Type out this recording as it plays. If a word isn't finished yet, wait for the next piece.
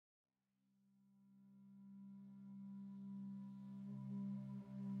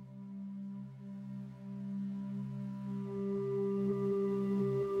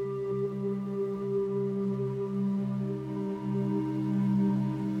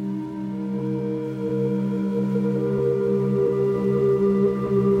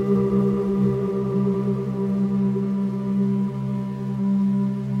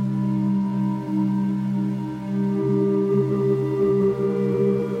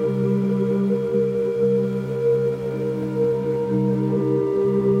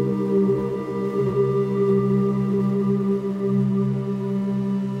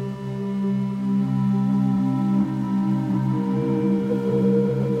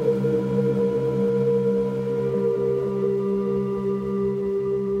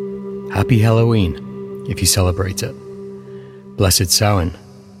Happy Halloween, if you celebrate it. Blessed Samhain,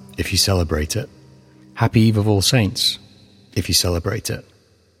 if you celebrate it. Happy Eve of All Saints, if you celebrate it.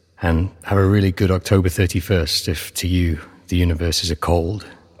 And have a really good October 31st if to you the universe is a cold,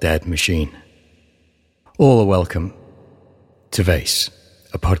 dead machine. All are welcome to VYS,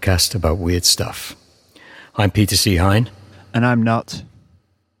 a podcast about weird stuff. I'm Peter C. Hine. And I'm not.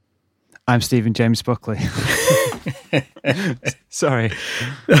 I'm Stephen James Buckley. Sorry.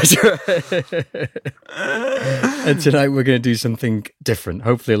 That's right. And tonight we're going to do something different,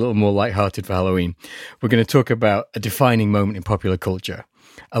 hopefully a little more lighthearted for Halloween. We're going to talk about a defining moment in popular culture,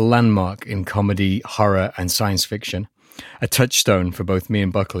 a landmark in comedy, horror, and science fiction, a touchstone for both me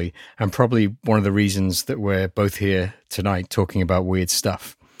and Buckley, and probably one of the reasons that we're both here tonight talking about weird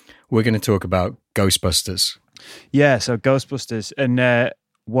stuff. We're going to talk about Ghostbusters. Yeah, so Ghostbusters. And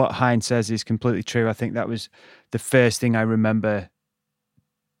what Hine says is completely true. I think that was the first thing I remember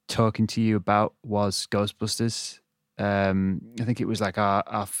talking to you about was Ghostbusters. I think it was like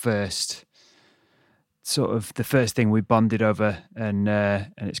our first, sort of the first thing we bonded over, and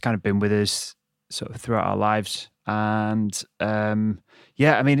it's kind of been with us sort of throughout our lives. And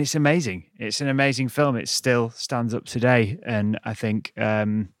yeah, I mean, it's amazing. It's an amazing film. It still stands up today. And I think,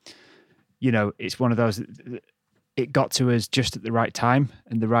 you know, it's one of those, it got to us just at the right time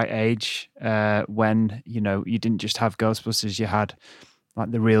and the right age, when, you know, you didn't just have Ghostbusters, you had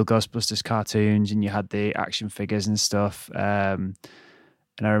like the real Ghostbusters cartoons and you had the action figures and stuff. And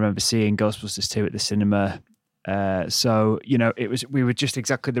I remember seeing Ghostbusters 2 at the cinema. So, you know, we were just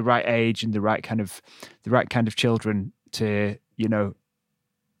exactly the right age and the right kind of children to, you know,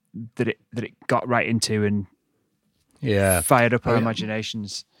 that it got right into and fired up our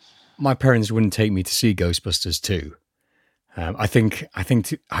imaginations. My parents wouldn't take me to see Ghostbusters 2. I think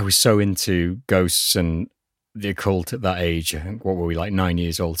I was so into ghosts and the occult at that age. I think, what were we, like 9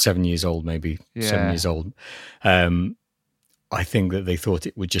 years old, 7 years old, maybe 7 years old. I think that they thought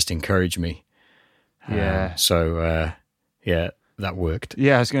it would just encourage me. So that worked.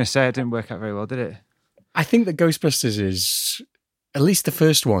 Yeah, I was going to say it didn't work out very well, did it? I think that Ghostbusters is, at least the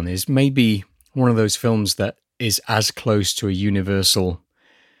first one, is maybe one of those films that is as close to a universal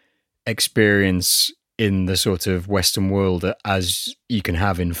experience in the sort of Western world as you can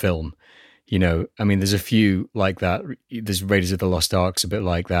have in film. You know, I mean, there's a few like that. There's Raiders of the Lost Ark's a bit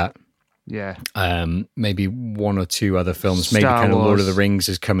like that. Yeah. Maybe one or two other films. Star maybe kind Wars. of Lord of the Rings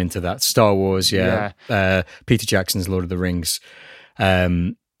has come into that. Star Wars, yeah. Peter Jackson's Lord of the Rings,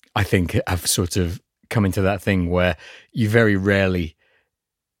 I think have sort of come into that thing where you very rarely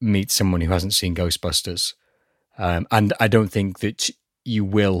meet someone who hasn't seen Ghostbusters. And I don't think that you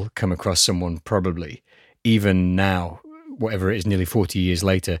will come across someone, probably, even now, whatever it is, nearly 40 years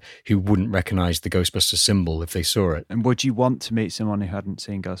later, who wouldn't recognize the Ghostbusters symbol if they saw it. And would you want to meet someone who hadn't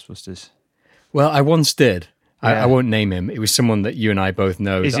seen Ghostbusters? Well, I once did. Yeah. I won't name him. It was someone that you and I both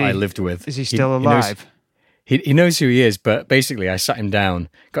know I lived with. Is he still alive? He knows who he is, but basically I sat him down,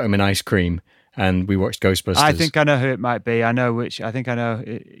 got him an ice cream, and we watched Ghostbusters. I think I know who it might be. I think I know.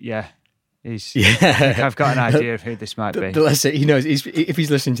 I think I've got an idea of who this might be. He knows. If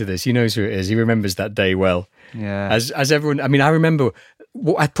he's listening to this, he knows who it is. He remembers that day well. Yeah. As everyone, I mean, I remember.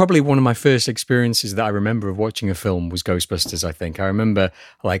 Probably one of my first experiences that I remember of watching a film was Ghostbusters. I think I remember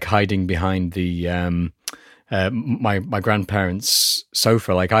like hiding behind the my grandparents'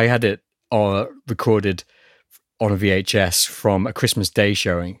 sofa. Like I had it recorded on a VHS from a Christmas Day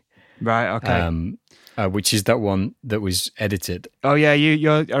showing. Right. Okay. Which is that one that was edited. Oh yeah,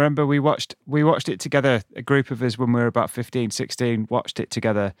 I remember we watched it together. A group of us when we were about 15, 16 watched it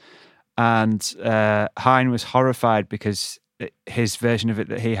together, and Hine was horrified because his version of it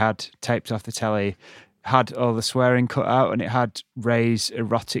that he had taped off the telly had all the swearing cut out, and it had Ray's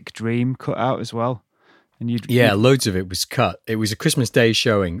erotic dream cut out as well. And loads of it was cut. It was a Christmas Day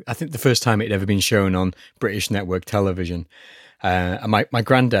showing. I think the first time it had ever been shown on British network television. And my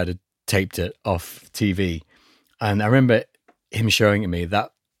granddad had taped it off TV, and I remember him showing it me,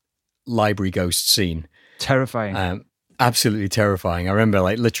 that library ghost scene. Terrifying. Absolutely terrifying. I remember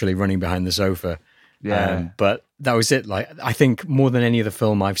like literally running behind the sofa. But that was it. Like, I think more than any other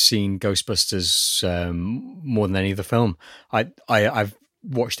film I've seen Ghostbusters, more than any other film. I've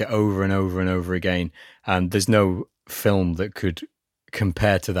watched it over and over and over again, and there's no film that could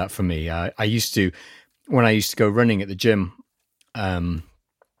compare to that for me. When I used to go running at the gym,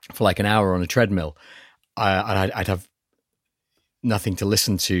 for like an hour on a treadmill, I'd have nothing to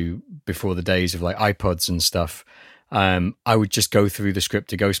listen to before the days of like iPods and stuff. I would just go through the script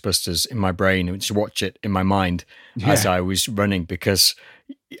to Ghostbusters in my brain and just watch it in my mind as I was running, because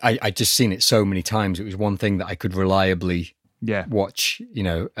I just seen it so many times. It was one thing that I could reliably watch,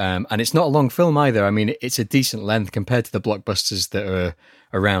 and it's not a long film either. I mean, it's a decent length compared to the blockbusters that are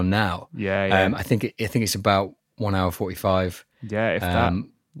around now. I think it's about 1 hour 45. Yeah, if that.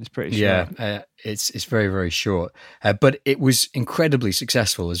 It's pretty short. Yeah, it's very, very short. But it was incredibly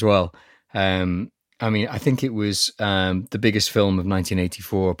successful as well. I mean, I think it was the biggest film of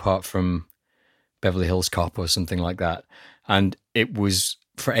 1984, apart from Beverly Hills Cop or something like that. And it was,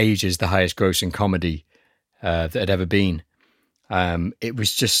 for ages, the highest grossing comedy that had ever been. It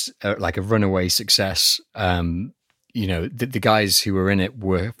was just like a runaway success. The guys who were in it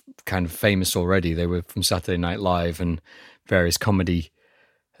were kind of famous already. They were from Saturday Night Live and various comedy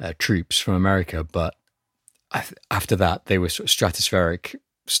troupes from America. But after that, they were sort of stratospheric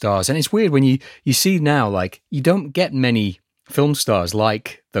stars. And it's weird when you see now, like, you don't get many film stars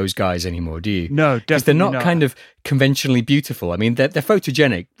like those guys anymore, do you? No, definitely because they're not kind of conventionally beautiful. I mean, they're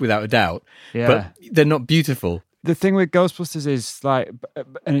photogenic without a doubt, but they're not beautiful. The thing with Ghostbusters is like,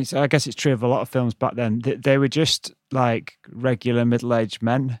 and I guess it's true of a lot of films back then, they were just like regular middle-aged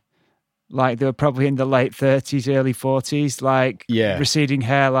men. Like they were probably in the late 30s, early 40s, like receding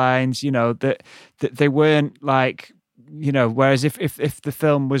hairlines, that they weren't like, whereas if the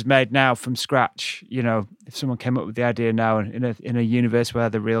film was made now from scratch, if someone came up with the idea now in a universe where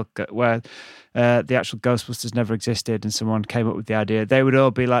the actual Ghostbusters never existed and someone came up with the idea, they would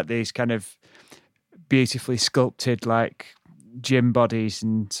all be like these kind of beautifully sculpted like gym bodies,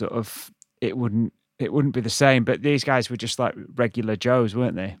 and sort of it wouldn't be the same. But these guys were just like regular Joes,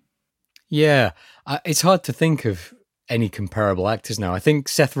 weren't they? Yeah, it's hard to think of any comparable actors now. I think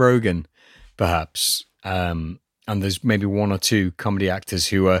Seth Rogen, perhaps, and there's maybe one or two comedy actors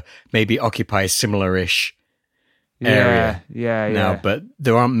who are maybe occupy a similar-ish area now, but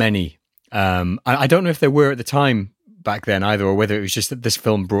there aren't many. I don't know if there were at the time back then either, or whether it was just that this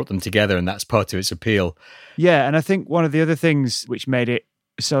film brought them together and that's part of its appeal. Yeah, and I think one of the other things which made it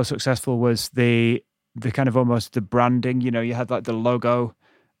so successful was the kind of almost the branding. You had like the logo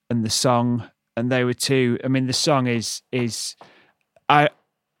and the song, and they were two. I mean, the song is I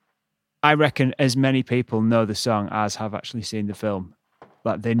reckon as many people know the song as have actually seen the film.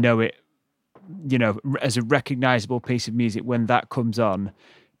 Like they know it, as a recognizable piece of music. When that comes on,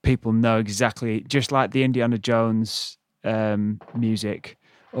 people know exactly, just like the Indiana Jones music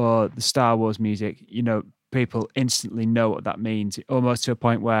or the Star Wars music, people instantly know what that means, almost to a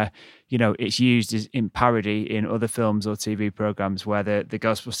point where, it's used as in parody in other films or TV programs where the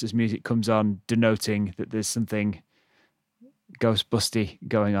Ghostbusters music comes on, denoting that there's something Ghostbusty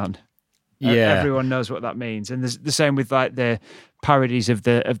going on. Yeah, everyone knows what that means. And there's the same with like the parodies of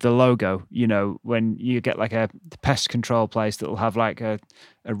the logo. When you get like a pest control place that will have like a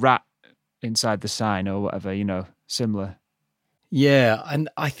rat inside the sign or whatever, similar. Yeah, and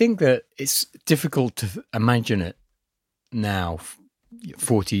I think that it's difficult to imagine it now,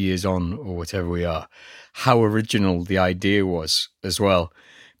 40 years on or whatever we are, how original the idea was as well.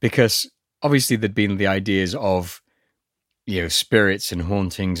 Because obviously there'd been the ideas of, spirits and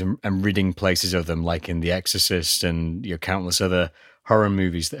hauntings and ridding places of them, like in The Exorcist and countless other horror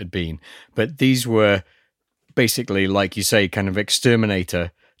movies that had been. But these were basically, like you say, kind of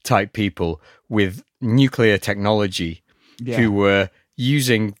exterminator type people with nuclear technology who were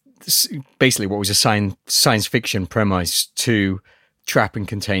using basically what was a science fiction premise to trap and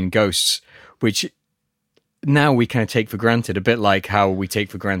contain ghosts, which now we kind of take for granted, a bit like how we take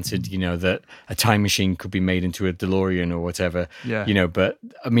for granted, that a time machine could be made into a DeLorean or whatever, but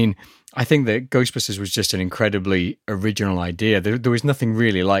I mean, I think that Ghostbusters was just an incredibly original idea. There was nothing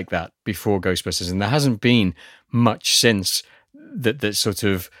really like that before Ghostbusters, and there hasn't been much since that sort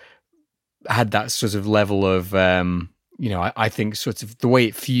of had that sort of level of, I think sort of the way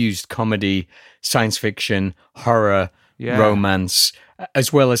it fused comedy, science fiction, horror, romance,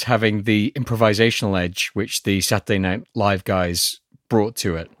 as well as having the improvisational edge, which the Saturday Night Live guys brought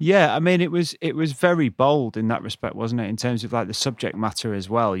to it. Yeah, I mean, it was very bold in that respect, wasn't it? In terms of like the subject matter as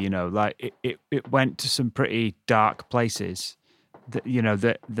well, like it went to some pretty dark places that,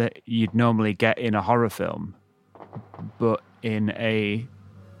 that you'd normally get in a horror film, but in a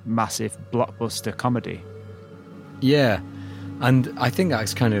massive blockbuster comedy. Yeah, and I think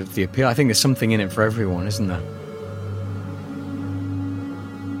that's kind of the appeal. I think there's something in it for everyone, isn't there?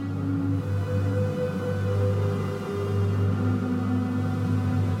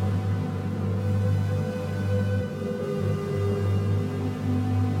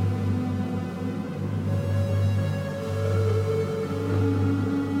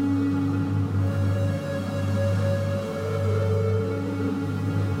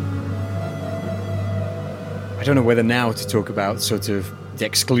 I don't know whether now to talk about sort of the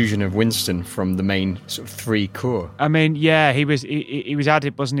exclusion of Winston from the main sort of three core. I mean, yeah, he was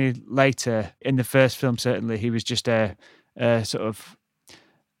added, wasn't he, later in the first film? Certainly, he was just a sort of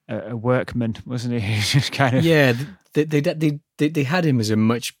a workman, wasn't he? He was just kind of They had him as a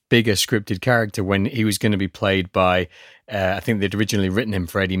much bigger scripted character when he was going to be played by. I think they'd originally written him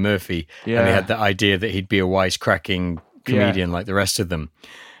for Eddie Murphy, and they had the idea that he'd be a wisecracking comedian like the rest of them.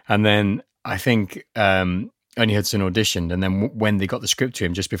 And then I think Ernie Hudson auditioned, and then when they got the script to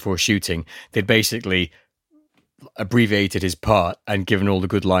him just before shooting, they'd basically abbreviated his part and given all the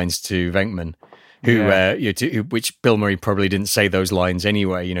good lines to Venkman. Which Bill Murray probably didn't say those lines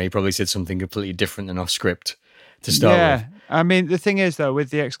anyway. He probably said something completely different than off script to start with. I mean, the thing is, though, with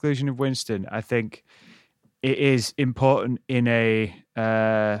the exclusion of Winston, I think it is important in a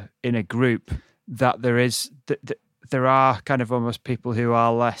group that there are kind of almost people who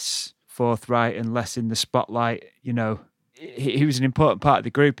are less forthright and less in the spotlight. He was an important part of the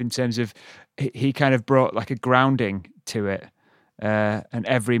group in terms of he kind of brought like a grounding to it, an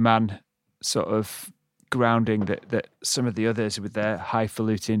everyman sort of grounding that some of the others with their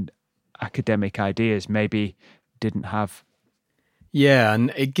highfalutin academic ideas maybe didn't have. Yeah,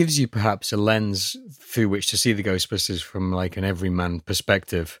 and it gives you perhaps a lens through which to see the Ghostbusters from like an everyman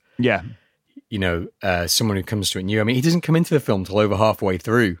perspective. Yeah. Someone who comes to it new. I mean, he doesn't come into the film till over halfway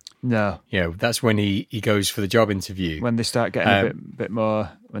through. No. That's when he goes for the job interview. When they start getting a bit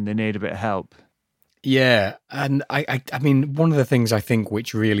more, when they need a bit of help. Yeah, and I mean, one of the things I think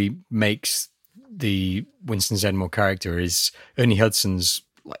which really makes the Winston Zeddemore character is Ernie Hudson's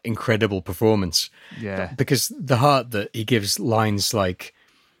incredible performance. Yeah, because the heart that he gives lines like,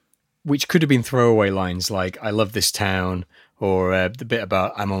 which could have been throwaway lines like "I love this town" or the bit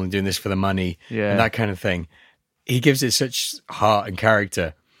about "I'm only doing this for the money" and that kind of thing. He gives it such heart and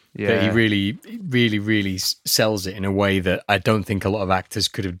character that he really, really, really sells it in a way that I don't think a lot of actors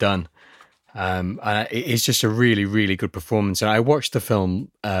could have done. And it's just a really, really good performance. And I watched the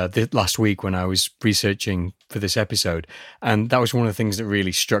film last week when I was researching for this episode, and that was one of the things that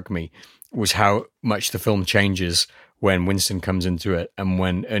really struck me was how much the film changes when Winston comes into it, and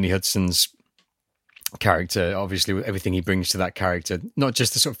when Ernie Hudson's character, obviously with everything he brings to that character, not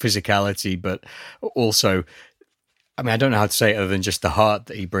just the sort of physicality, but also, I mean, I don't know how to say it other than just the heart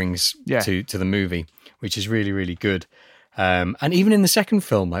that he brings to the movie, which is really, really good. And even in the second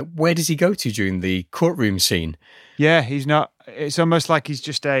film, like, where does he go to during the courtroom scene? Yeah, he's not. It's almost like he's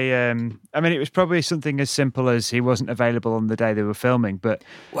just a. I mean, it was probably something as simple as he wasn't available on the day they were filming. But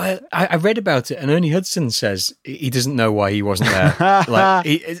I read about it, and Ernie Hudson says he doesn't know why he wasn't there. Like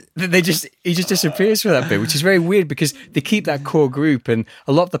he just disappears for that bit, which is very weird because they keep that core group, and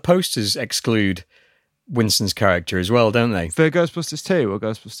a lot of the posters exclude Winston's character as well, don't they? For Ghostbusters 2 or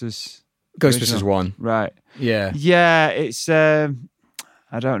Ghostbusters? Ghostbusters 1. Right. Yeah. Yeah, it's... I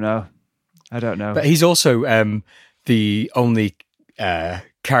don't know. But he's also the only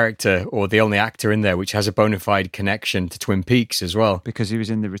character or the only actor in there which has a bona fide connection to Twin Peaks as well. Because he was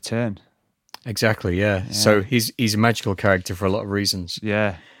in The Return. Exactly, yeah. So he's a magical character for a lot of reasons.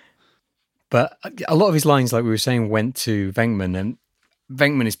 Yeah. But a lot of his lines, like we were saying, went to Venkman, and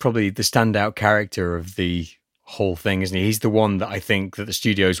Venkman is probably the standout character of the whole thing, isn't he? He's the one that I think that the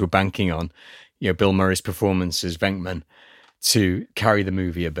studios were banking on, Bill Murray's performance as Venkman to carry the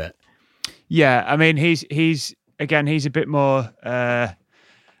movie a bit. Yeah, I mean, he's a bit more. I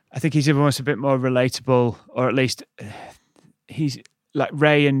think he's almost a bit more relatable, or at least he's like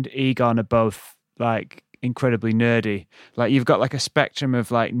Ray and Egon are both like incredibly nerdy. Like you've got like a spectrum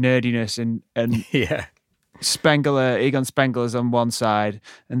of like nerdiness and yeah. Egon Spengler's on one side,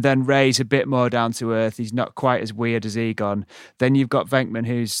 and then Ray's a bit more down to earth. He's not quite as weird as Egon. Then you've got Venkman,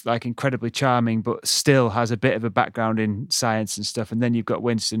 who's like incredibly charming, but still has a bit of a background in science and stuff. And then you've got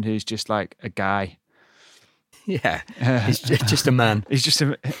Winston, who's just like a guy. Yeah, he's just a man. He's just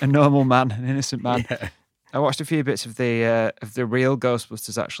a normal man, an innocent man. Yeah. I watched a few bits of the real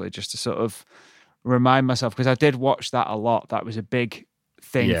Ghostbusters actually, just to sort of remind myself, because I did watch that a lot. That was a big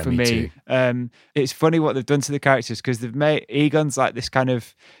thing for me. It's funny what they've done to the characters, because they've made Egon's like this kind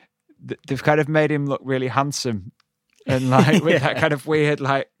of, they've kind of made him look really handsome and like with that kind of weird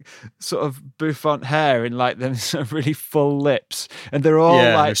like sort of bouffant hair and like them sort of really full lips, and they're all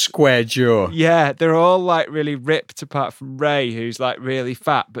like square jaw. Yeah, they're all like really ripped apart from Ray, who's like really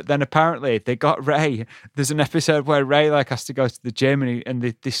fat. But then apparently they got Ray. There's an episode where Ray like has to go to the gym, and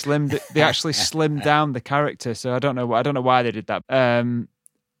they actually slimmed down the character. So I don't know why they did that. And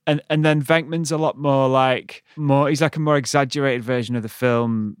then Venkman's a lot more he's like a more exaggerated version of the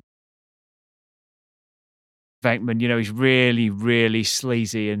film. Venkman, he's really, really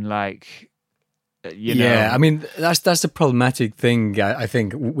sleazy and like You know? Yeah, I mean that's the problematic thing I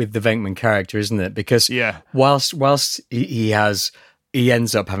think with the Venkman character, isn't it? Because whilst he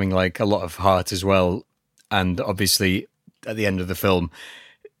ends up having like a lot of heart as well, and obviously at the end of the film,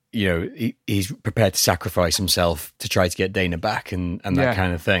 you know, he's prepared to sacrifice himself to try to get Dana back and that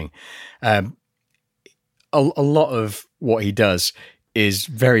kind of thing. A lot of what he does is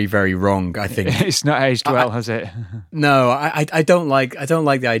very, very wrong. I think it's not aged well, has it? No, I don't like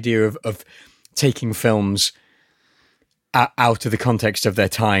the idea of taking films out of the context of their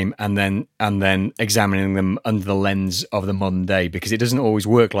time and then examining them under the lens of the modern day, because it doesn't always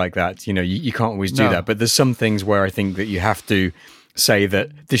work like that. You know, you can't always do that. But there's some things where I think that you have to say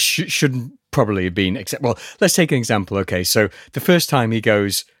that this shouldn't probably have been. Well, let's take an example. Okay, so the first time he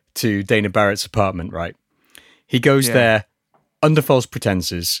goes to Dana Barrett's apartment, right? He goes there under false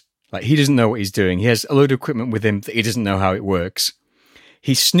pretenses. Like, he doesn't know what he's doing. He has a load of equipment with him that he doesn't know how it works.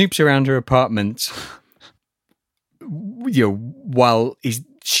 He snoops around her apartment, you know, while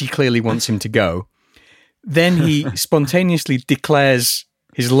she clearly wants him to go. Then he spontaneously declares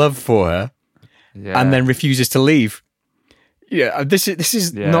his love for her, and then refuses to leave. Yeah, this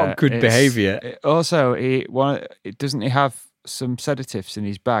is not good behavior. Also, doesn't he have some sedatives in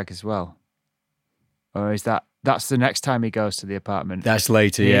his bag as well, or is that's the next time he goes to the apartment? That's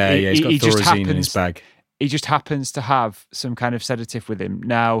later. He's got Thorazine in his bag. He just happens to have some kind of sedative with him.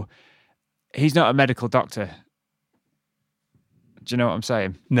 Now, he's not a medical doctor. Do you know what I'm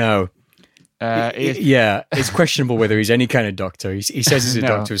saying? No. It's questionable whether he's any kind of doctor. He says he's a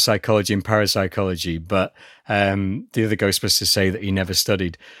doctor of psychology and parapsychology, but the other Ghostbusters say that he never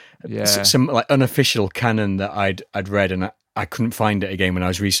studied. Some like unofficial canon that I'd read, and I couldn't find it again when I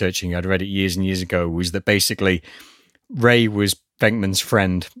was researching. I'd read it years and years ago. Was that basically Ray was Venkman's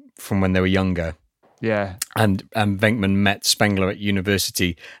friend from when they were younger. Yeah, and Venkman met Spengler at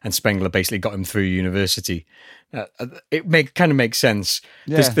university, and Spengler basically got him through university. It kind of makes sense.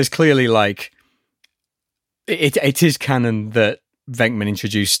 Yeah. There's clearly like it is canon that Venkman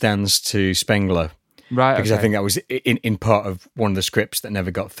introduced Stans to Spengler, right? Because I think that was in part of one of the scripts that never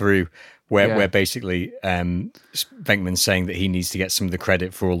got through, where basically Venkman's saying that he needs to get some of the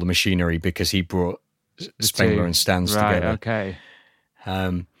credit for all the machinery because he brought Spengler and Stans together. Okay.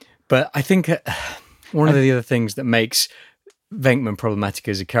 But I think one of the other things that makes Venkman problematic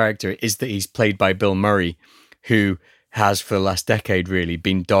as a character is that he's played by Bill Murray, who has for the last decade really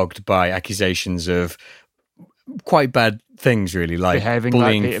been dogged by accusations of quite bad things, really, like behaving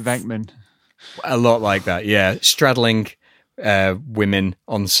bullying, like Peter Venkman. A lot like that, yeah. Straddling women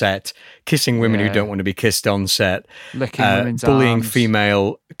on set, kissing women who don't want to be kissed on set, licking women's bullying arms.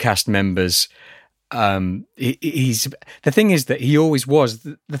 Female cast members. He's the thing is that he always was.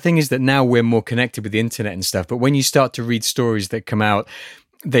 The thing is that now we're more connected with the internet and stuff. But when you start to read stories that come out,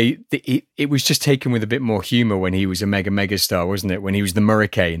 it was just taken with a bit more humor when he was a mega star, wasn't it? When he was the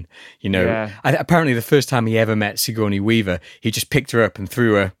Murricane, you know. Apparently, the first time he ever met Sigourney Weaver, he just picked her up and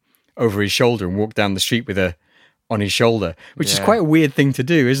threw her over his shoulder and walked down the street with her on his shoulder, which is quite a weird thing to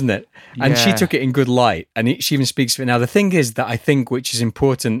do, isn't it? And she took it in good light, and she even speaks of it now. The thing is that I think, which is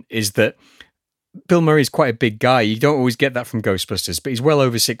important, is that Bill Murray is quite a big guy. You don't always get that from Ghostbusters, but he's well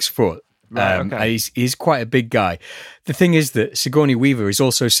over 6 foot. Okay. He's quite a big guy. The thing is that Sigourney Weaver is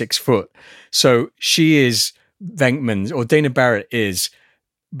also 6 foot. So she is Venkman's, or Dana Barrett is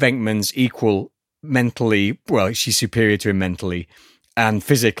Venkman's equal mentally. Well, she's superior to him mentally and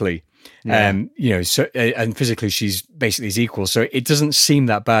physically. You know, so and physically she's basically his equal. So it doesn't seem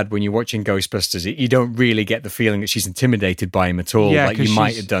that bad when you're watching Ghostbusters. You don't really get the feeling that she's intimidated by him at all, like you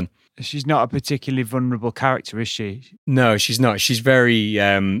might have done. She's not a particularly vulnerable character, is she? No, she's not. She's very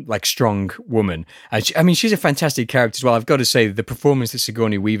like strong woman. I mean, she's a fantastic character as well. I've got to say, the performance that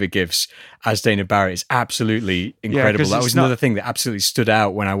Sigourney Weaver gives as Dana Barrett is absolutely incredible. That was another thing that absolutely stood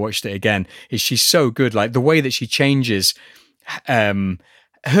out when I watched it again. Is she's so good? Like the way that she changes.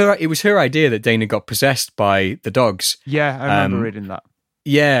 It was her idea that Dana got possessed by the dogs. Yeah, I remember reading that.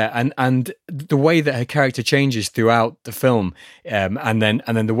 Yeah, and the way that her character changes throughout the film, and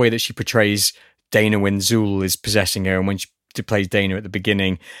then the way that she portrays Dana when Zool is possessing her, and when she plays Dana at the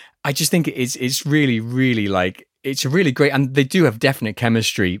beginning, I just think it's really, really like it's really great, and they do have definite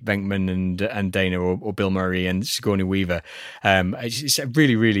chemistry, Venkman and Dana, or Bill Murray and Sigourney Weaver. It's a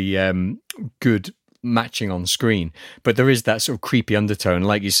really, really good matching on screen, but there is that sort of creepy undertone,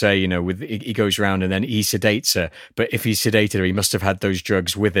 like you say, you know, with he goes around and then he sedates her, but if he sedated her, he must have had those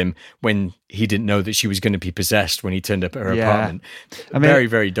drugs with him when he didn't know that she was going to be possessed when he turned up at her apartment. I mean, very,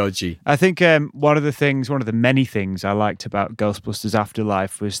 very dodgy. I think one of the many things I liked about Ghostbusters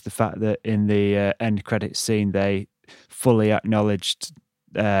Afterlife was the fact that in the end credits scene they fully acknowledged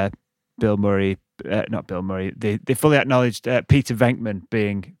Bill Murray not Bill Murray. They fully acknowledged Peter Venkman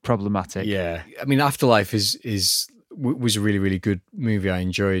being problematic. Yeah, I mean, Afterlife was a really, really good movie. I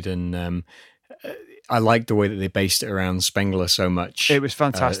enjoyed, and I liked the way that they based it around Spengler so much. It was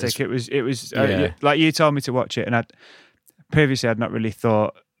fantastic. It was like you told me to watch it, and I'd not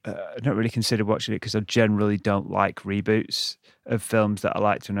really considered watching it because I generally don't like reboots of films that I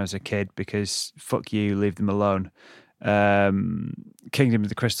liked when I was a kid because fuck you, leave them alone. Kingdom of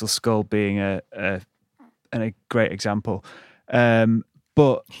the Crystal Skull being a great example.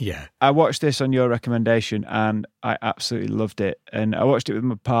 But yeah, I watched this on your recommendation and I absolutely loved it. And I watched it with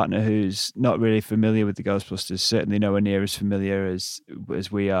my partner who's not really familiar with the Ghostbusters, certainly nowhere near as familiar as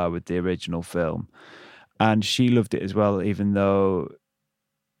we are with the original film. And she loved it as well, even though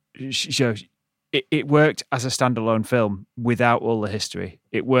it worked as a standalone film without all the history.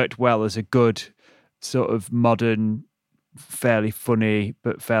 It worked well as a good sort of modern, fairly funny,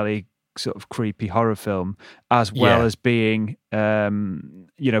 but fairly sort of creepy horror film, as well as being, but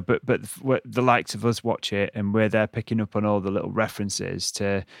the likes of us watch it and we're there picking up on all the little references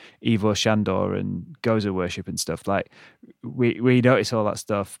to Ivo Shandor and Gozer worship and stuff. Like we notice all that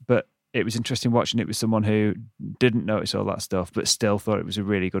stuff, but it was interesting watching it with someone who didn't notice all that stuff, but still thought it was a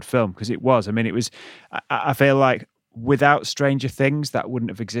really good film because it was. I mean, it was. I feel like without Stranger Things, that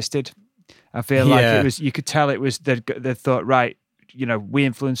wouldn't have existed. I feel like it was. You could tell it was. They thought, right, we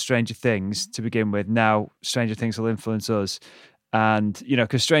influenced Stranger Things to begin with. Now Stranger Things will influence us, and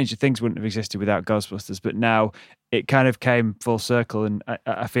because Stranger Things wouldn't have existed without Ghostbusters, but now it kind of came full circle, and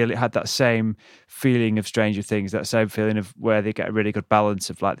I feel it had that same feeling of Stranger Things, that same feeling of where they get a really good balance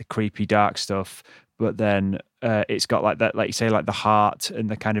of like the creepy, dark stuff, but then it's got like that, like you say, like the heart and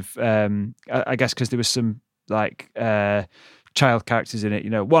the kind of, I guess because there was some like child characters in it,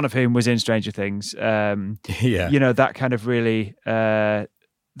 one of whom was in Stranger Things. That kind of really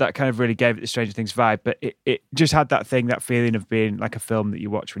gave it the Stranger Things vibe, but it just had that feeling of being like a film that you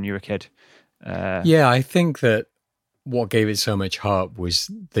watch when you're a kid. I think that what gave it so much heart was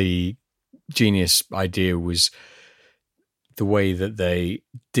the genius idea was the way that they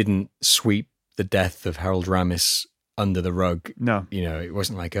didn't sweep the death of Harold Ramis under the rug. No. It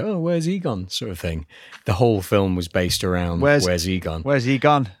wasn't like, oh, where's Egon sort of thing. The whole film was based around where's Egon? Where's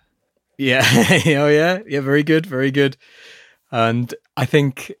Egon? Yeah. Oh, yeah. Yeah, very good. Very good. And I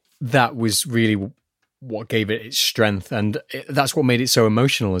think that was really what gave it its strength, and that's what made it so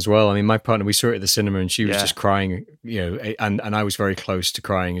emotional as well. I mean, my partner, we saw it at the cinema, and she was just crying, and I was very close to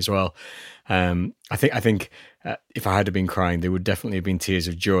crying as well. I think if I had been crying, there would definitely have been tears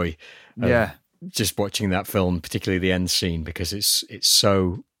of joy. Just watching that film, particularly the end scene, because it's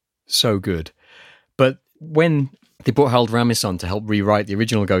so good. But when they brought Harold Ramis on to help rewrite the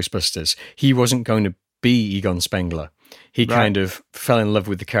original Ghostbusters, he wasn't going to be Egon Spengler. He kind of fell in love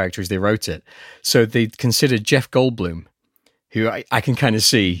with the character as they wrote it. So they considered Jeff Goldblum, who I can kind of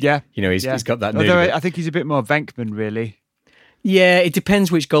see. Yeah. He's got that name. Although I think he's a bit more Venkman, really. Yeah, it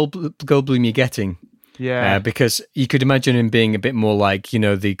depends which Goldblum you're getting. Yeah. Because you could imagine him being a bit more like, the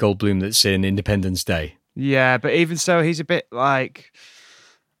Goldblum that's in Independence Day. Yeah, but even so, he's a bit like...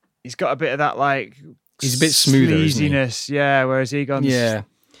 He's got a bit of that, like... He's a bit smoother, sleaziness, yeah, whereas Egon's... Yeah.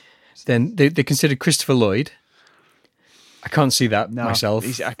 Then they considered Christopher Lloyd. I can't see that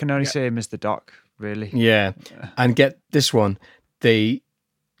myself. I can only see him as the Doc, really. Yeah. And get this one. They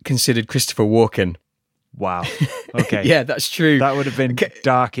considered Christopher Walken. Wow. Okay. Yeah, that's true. That would have been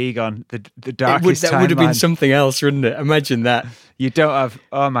Dark Egon, the darkest That would have been something else, wouldn't it? Imagine that. You don't have...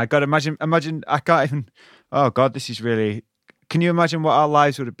 Oh, my God. Imagine... I can't even... Oh, God, this is really... Can you imagine what our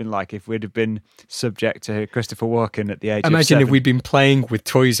lives would have been like if we'd have been subject to Christopher Walken at the age of 7? Imagine if we'd been playing with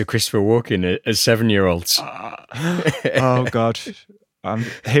toys of Christopher Walken as 7-year-olds. Oh, God.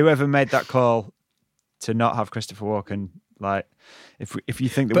 Whoever made that call to not have Christopher Walken, like, if you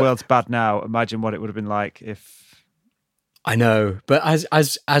think the world's bad now, imagine what it would have been like if... I know, but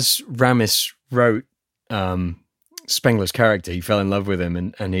as Ramis wrote Spengler's character, he fell in love with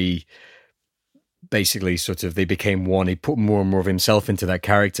him and he... basically they became one. He put more and more of himself into that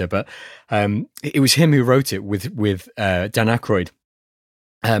character, but it was him who wrote it with Dan Aykroyd.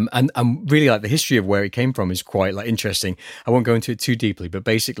 And really, like, the history of where it came from is quite interesting. I won't go into it too deeply, but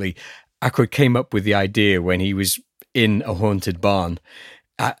basically Aykroyd came up with the idea when he was in a haunted barn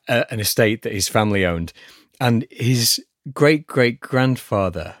at an estate that his family owned, and his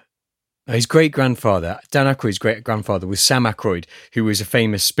great-grandfather, Dan Aykroyd's great-grandfather was Sam Aykroyd, who was a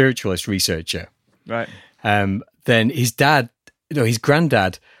famous spiritualist researcher. Right. Then his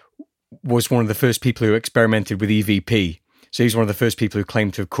granddad was one of the first people who experimented with EVP. So he's one of the first people who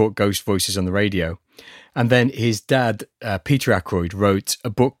claimed to have caught ghost voices on the radio. And then his dad, Peter Ackroyd, wrote a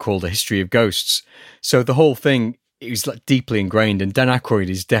book called A History of Ghosts. So the whole thing, it was like deeply ingrained. And Dan Aykroyd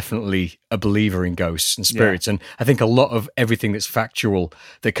is definitely a believer in ghosts and spirits. And I think a lot of everything that's factual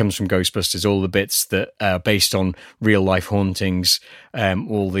that comes from Ghostbusters, all the bits that are based on real life hauntings,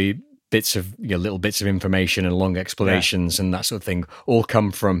 all the bits of little bits of information and long explanations and that sort of thing, all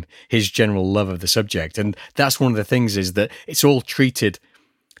come from his general love of the subject. And that's one of the things, is that it's all treated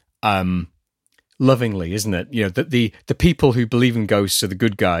lovingly, isn't it? That the people who believe in ghosts are the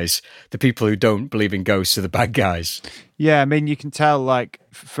good guys. The people who don't believe in ghosts are the bad guys. Yeah, I mean, you can tell, like,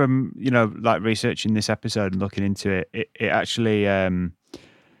 from like researching this episode and looking into it, it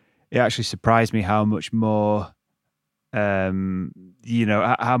actually surprised me how much more, how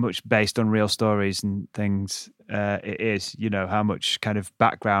much based on real stories and things it is. How much kind of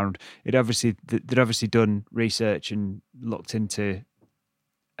background they'd obviously done research and looked into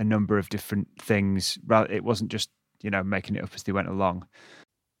a number of different things. It wasn't just making it up as they went along.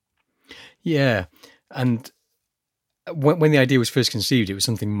 Yeah, and when the idea was first conceived, it was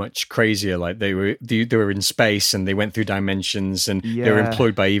something much crazier. Like they were in space and they went through dimensions, and they were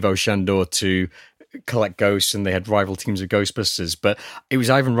employed by Ivo Shandor to collect ghosts, and they had rival teams of Ghostbusters. But it was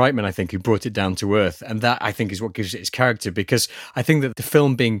Ivan Reitman, I think, who brought it down to earth, and that, I think, is what gives it its character. Because I think that the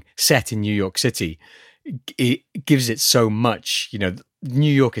film being set in New York City, it gives it so much.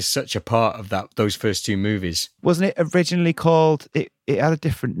 New York is such a part of those first two movies. Wasn't it originally called? It had a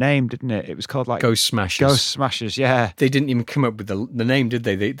different name, didn't it? It was called like Ghost Smashers. Ghost Smashers, yeah. They didn't even come up with the name, did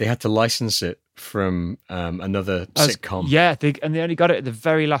they? They had to license it from another sitcom. Yeah, and they only got it at the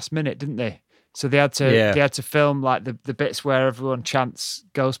very last minute, didn't they? So they had to film like the bits where everyone chants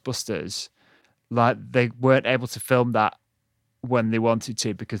Ghostbusters. Like they weren't able to film that when they wanted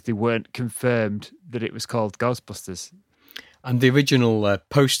to, because they weren't confirmed that it was called Ghostbusters. And the original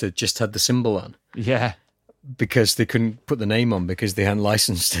poster just had the symbol on. Yeah. Because they couldn't put the name on because they hadn't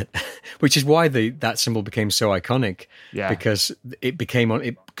licensed it. Which is why that symbol became so iconic. Yeah. Because it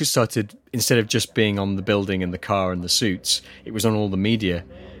started, instead of just being on the building and the car and the suits, it was on all the media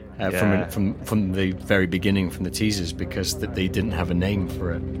from the very beginning, from the teasers, because they didn't have a name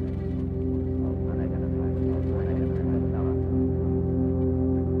for it.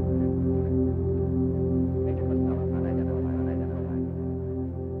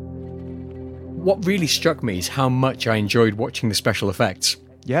 What really struck me is how much I enjoyed watching the special effects.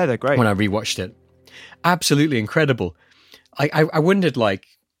 Yeah, they're great. When I rewatched it. Absolutely incredible. I wondered, like,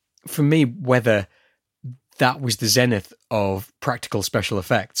 for me, whether that was the zenith of practical special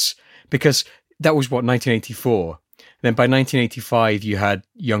effects. Because that was, 1984. Then by 1985, you had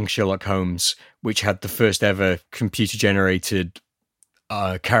Young Sherlock Holmes, which had the first ever computer-generated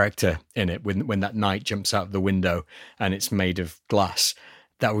character in it, when that knight jumps out of the window and it's made of glass.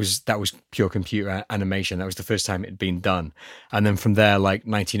 That was pure computer animation. That was the first time it had been done. And then from there, like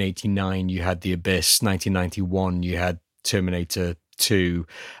 1989, you had The Abyss. 1991, you had Terminator 2.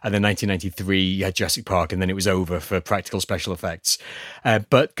 And then 1993, you had Jurassic Park. And then it was over for practical special effects.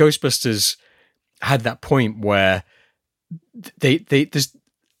 But Ghostbusters had that point where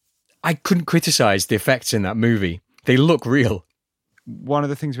I couldn't criticize the effects in that movie. They look real. One of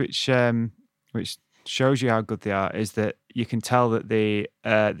the things which shows you how good they are is that you can tell that the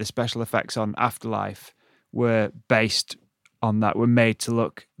special effects on Afterlife were based on that, were made to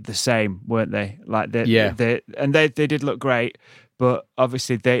look the same, weren't they? Like they did look great, but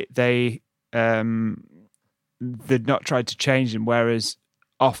obviously they'd not tried to change them. Whereas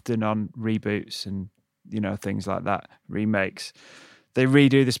often on reboots and things like that, remakes, they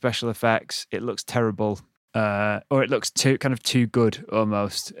redo the special effects. It looks terrible. Or it looks too good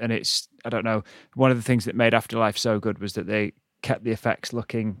almost, and it's, I don't know, one of the things that made Afterlife so good was that they kept the effects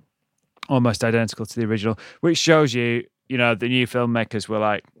looking almost identical to the original, which shows you, the new filmmakers were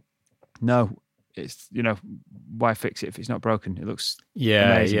like, no, it's, why fix it if it's not broken? It looks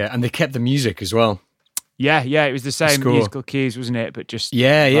amazing. And they kept the music as well. Yeah, it was the same musical cues, wasn't it? But just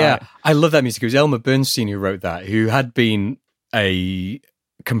I love that music. It was Elmer Bernstein who wrote that, who had been a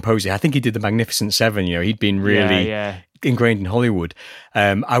composer. I think he did the Magnificent Seven. He'd been really ingrained in Hollywood.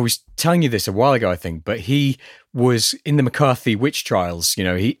 I was telling you this a while ago, I think, but he was in the McCarthy witch trials.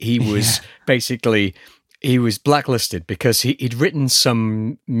 He was basically, he was blacklisted because he'd written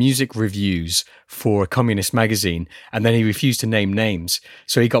some music reviews for a communist magazine, and then he refused to name names,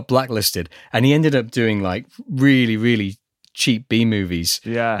 so he got blacklisted, and he ended up doing like really, really cheap B movies.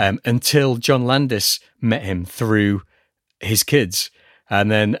 Until John Landis met him through his kids. And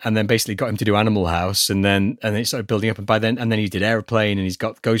then basically got him to do Animal House, and then it started building up. And by then, he did Airplane, and he's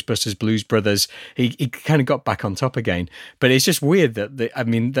got Ghostbusters, Blues Brothers. He kind of got back on top again. But it's just weird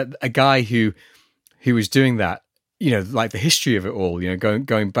that a guy who who was doing that, like the history of it all,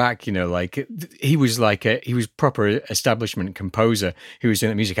 going back, like he was proper establishment composer who was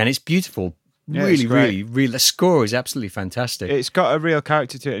doing that music, and it's beautiful. Yeah, really, it's great. really, really, the score is absolutely fantastic. It's got a real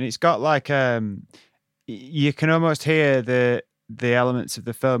character to it, and it's got like you can almost hear the elements of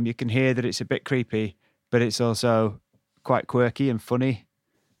the film. You can hear that it's a bit creepy, but it's also quite quirky and funny.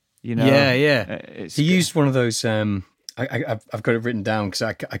 Yeah. He used one of those. I've got it written down because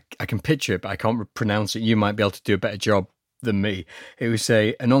I can picture it, but I can't pronounce it. You might be able to do a better job than me. It was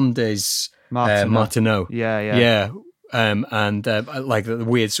an Ondes Martineau. Yeah. And like the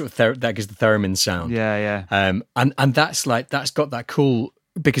weird sort of that gives the theremin sound. Yeah. And that's got that cool,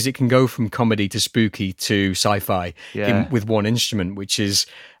 because it can go from comedy to spooky to sci-fi with one instrument, which is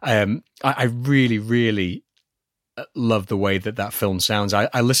I really, really love the way that film sounds.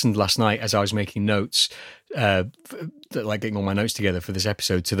 I listened last night as I was making notes, like getting all my notes together for this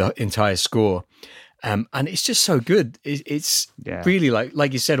episode, to the entire score. And it's just so good. It's really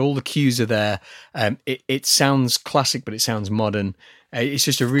like you said, all the cues are there. It sounds classic, but it sounds modern. It's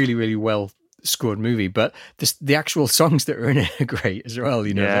just a really, really well scored movie. But the actual songs that are in it are great as well.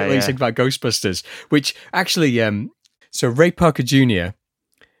 Like you said about Ghostbusters, which actually, so Ray Parker Jr.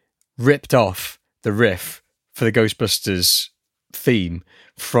 ripped off the riff for the Ghostbusters theme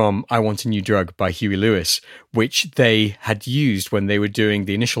from I Want a New Drug by Huey Lewis, which they had used when they were doing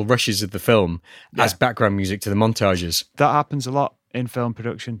the initial rushes of the film as background music to the montages. That happens a lot in film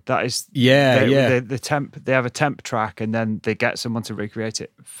production. That is, the temp. They have a temp track, and then they get someone to recreate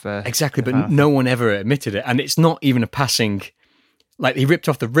it. Exactly, but no one ever admitted it, and it's not even a passing. Like, he ripped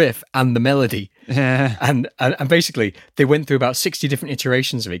off the riff and the melody. Yeah. And basically, they went through about 60 different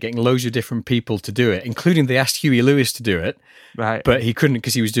iterations of it, getting loads of different people to do it, including they asked Huey Lewis to do it. Right. But he couldn't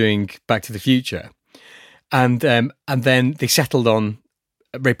because he was doing Back to the Future. And then they settled on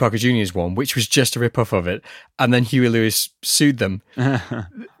Ray Parker Jr.'s one, which was just a rip-off of it. And then Huey Lewis sued them.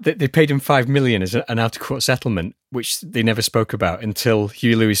 They paid him $5 million as an out-of-court settlement, which they never spoke about until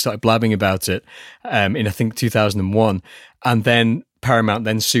Huey Lewis started blabbing about it in, I think, 2001. And then Paramount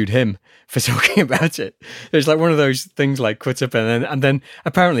then sued him for talking about it. There's like one of those things like cut up, and then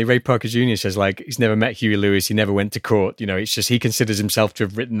apparently Ray Parker Jr. says like he's never met Huey Lewis, he never went to court. It's just he considers himself to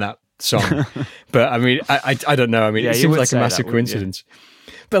have written that song. But I mean, I don't know. I mean, it seems like a massive coincidence.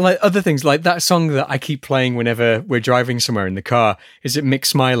 But like other things, like that song that I keep playing whenever we're driving somewhere in the car, is it Mick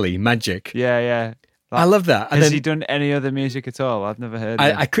Smiley, Magic? Yeah. I love that. And has he done any other music at all? I've never heard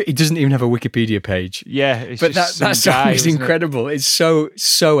of it. He doesn't even have a Wikipedia page. Yeah, but that song is incredible. It's so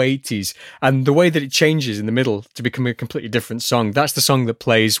 80s. And the way that it changes in the middle to become a completely different song, that's the song that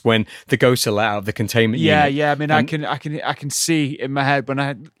plays when the ghosts are let out of the containment unit. Yeah. I mean, I can see in my head when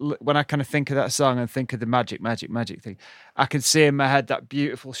I kind of think of that song and think of the magic thing, I can see in my head that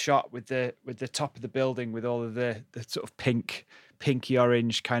beautiful shot with the top of the building with all of the sort of pinky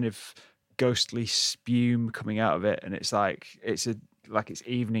orange kind of ghostly spume coming out of it, and it's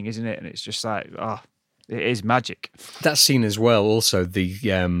evening, isn't it? And it's just like, it is magic. That scene as well, also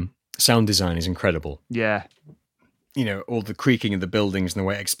the sound design is incredible. Yeah, all the creaking of the buildings and the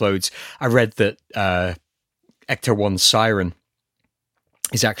way it explodes. I read that Ecto 1's siren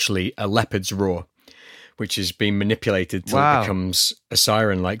is actually a leopard's roar, which has been manipulated till it becomes a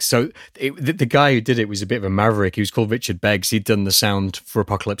siren. Like, so the guy who did it was a bit of a maverick. He was called Richard Beggs. He'd done the sound for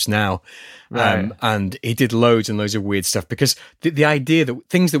Apocalypse Now. Right. And he did loads and loads of weird stuff, because the idea that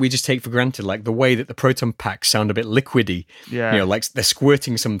things that we just take for granted, like the way that the proton packs sound a bit liquidy, like they're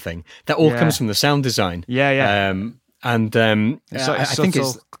squirting something, that all comes from the sound design. Yeah. It's like I think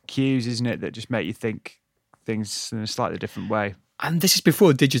it's cues, isn't it, that just make you think things in a slightly different way. And this is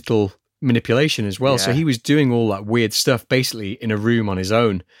before digital manipulation as well. So he was doing all that weird stuff basically in a room on his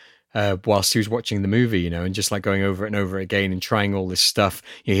own whilst he was watching the movie, and just like going over it and over again and trying all this stuff.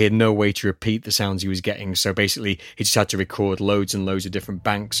 He had no way to repeat the sounds he was getting. So basically he just had to record loads and loads of different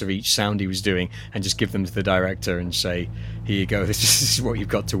banks of each sound he was doing and just give them to the director and say, here you go, this is what you've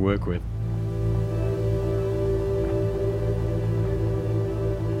got to work with.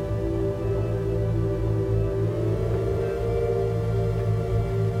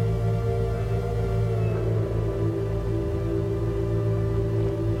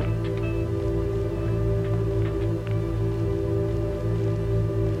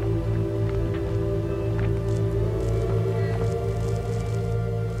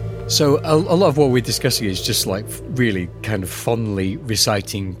 So a lot of what we're discussing is just like really kind of fondly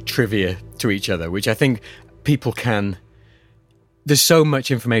reciting trivia to each other, which I think people can there's so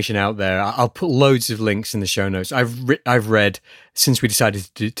much information out there. I'll put loads of links in the show notes. I've read, since we decided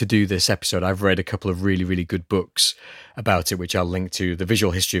to do this episode, I've read a couple of really, really good books about it, which I'll link to: The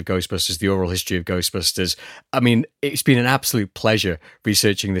Visual History of Ghostbusters, The Oral History of Ghostbusters. I mean, it's been an absolute pleasure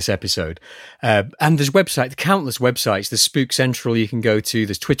researching this episode. And there's countless websites. There's Spook Central you can go to.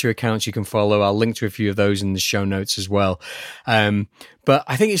 There's Twitter accounts you can follow. I'll link to a few of those in the show notes as well. But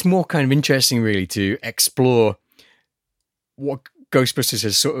I think it's more kind of interesting, really, to explore what Ghostbusters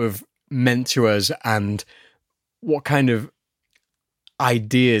has sort of meant to us and what kind of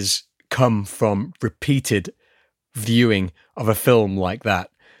ideas come from repeated viewing of a film like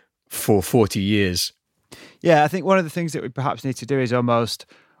that for 40 years. Yeah, I think one of the things that we perhaps need to do is almost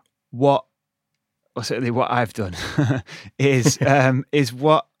certainly what I've done is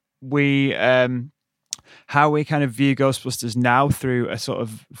what we how we kind of view Ghostbusters now through a sort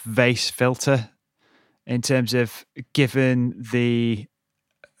of VYS filter, in terms of, given the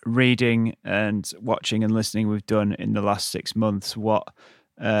reading and watching and listening we've done in the last 6 months,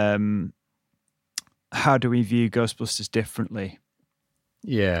 how do we view Ghostbusters differently?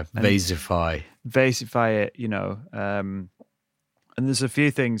 Yeah, VYSify it, you know. And there's a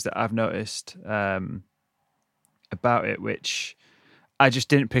few things that I've noticed about it which I just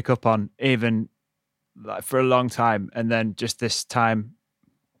didn't pick up on, even like for a long time, and then just this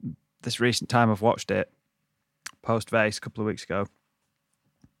recent time I've watched it post VYS a couple of weeks ago,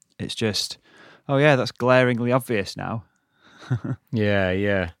 it's just, oh yeah, that's glaringly obvious now.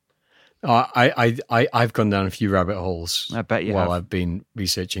 Yeah. I've gone down a few rabbit holes. I bet you while have. I've been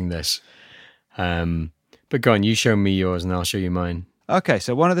researching this. But go on, you show me yours and I'll show you mine. Okay,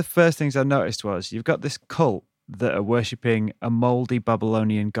 so one of the first things I noticed was you've got this cult that are worshipping a mouldy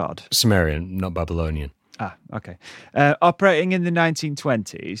Babylonian god. Sumerian, not Babylonian. Ah, okay. Operating in the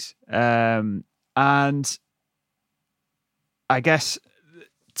 1920s. And I guess,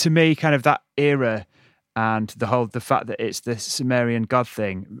 to me, kind of that era and the fact that it's the Sumerian god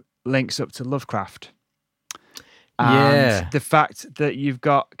thing links up to Lovecraft. And the fact that you've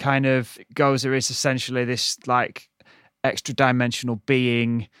got kind of Gozer is essentially this like extra dimensional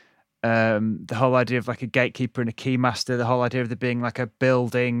being. The whole idea of like a gatekeeper and a keymaster, the whole idea of there being like a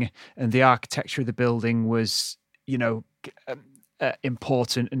building, and the architecture of the building was, you know,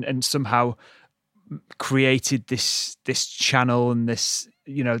 important and somehow created this channel and this,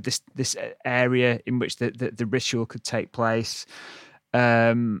 you know, this area in which the ritual could take place.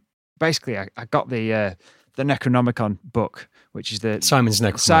 Basically, I got the Necronomicon book, which is the Simon's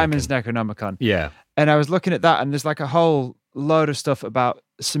Necronomicon. Yeah. And I was looking at that, and there's like a whole load of stuff about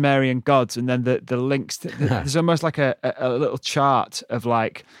Sumerian gods, and then the links. There's almost like a little chart of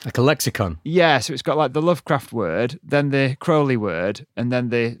like a lexicon. Yeah, so it's got like the Lovecraft word, then the Crowley word, and then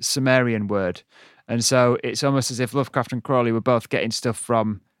the Sumerian word. And so it's almost as if Lovecraft and Crowley were both getting stuff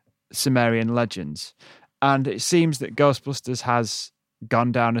from Sumerian legends. And it seems that Ghostbusters has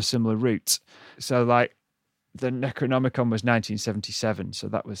gone down a similar route. So like the Necronomicon was 1977, so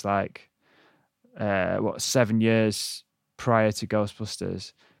that was like 7 years prior to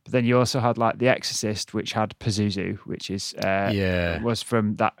Ghostbusters. But then you also had like The Exorcist, which had Pazuzu, which is was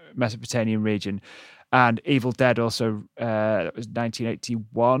from that Mesopotamian region, and Evil Dead also that was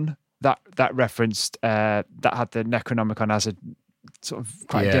 1981. That referenced that had the Necronomicon as a sort of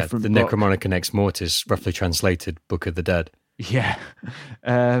quite different. The book. Necronomicon Ex Mortis, roughly translated, Book of the Dead. Yeah.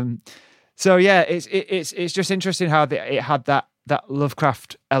 So yeah, it's just interesting how it had that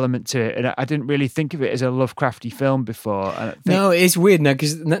Lovecraft element to it, and I didn't really think of it as a Lovecrafty film before. No, it's weird now,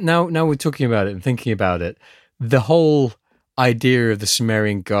 because now we're talking about it and thinking about it. The whole idea of the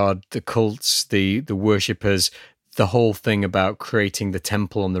Sumerian god, the cults, the worshippers, the whole thing about creating the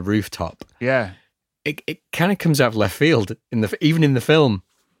temple on the rooftop. Yeah, it kind of comes out of left field even in the film.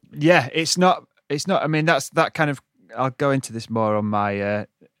 Yeah, it's not. I mean, that's that kind of. I'll go into this more on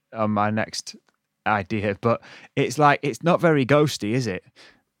my next idea, but it's like it's not very ghosty, is it?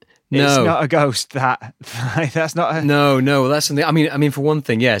 No. It's not a ghost that's not a... No, that's something. I mean, for one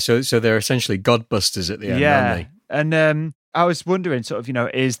thing, yeah. So they're essentially godbusters at the end, aren't they? And I was wondering, sort of, you know,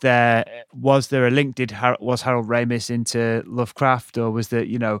 was there a link? Was Harold Ramis into Lovecraft, or was there,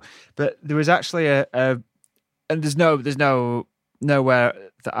 you know? But there was actually and there's nowhere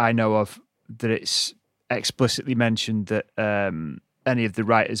that I know of that it's explicitly mentioned that any of the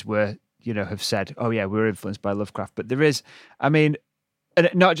writers were, you know, have said, oh yeah, we're influenced by Lovecraft. But there is, I mean, and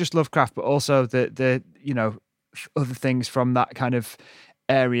not just Lovecraft, but also the you know, other things from that kind of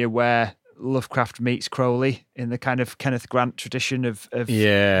area where Lovecraft meets Crowley in the kind of Kenneth Grant tradition of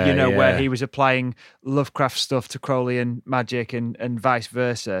where he was applying Lovecraft stuff to Crowley and magic and vice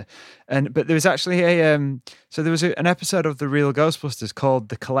versa. But there was actually an episode of The Real Ghostbusters called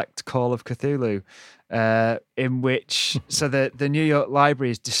The Collect Call of Cthulhu, in which the New York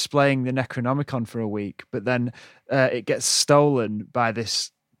Library is displaying the Necronomicon for a week, but then it gets stolen by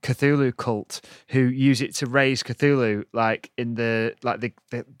this Cthulhu cult who use it to raise Cthulhu,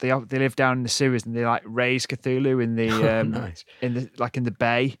 they live down in the sewers and they like raise Cthulhu in the nice. in the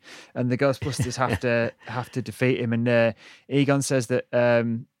bay, and the Ghostbusters have to defeat him. And Egon says that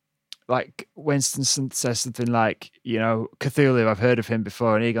Winston says something like, Cthulhu, I've heard of him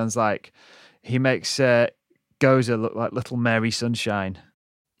before, and Egon's like, he makes Gozer look like little Mary Sunshine.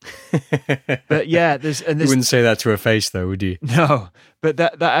 But yeah, you wouldn't say that to her face though, would you? No, but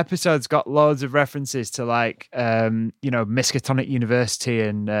that episode's got loads of references to Miskatonic University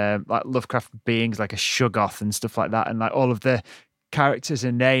and like Lovecraft beings like a Shuggoth and stuff like that, and like all of the characters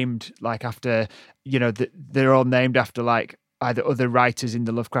are named like after they're all named after like either other writers in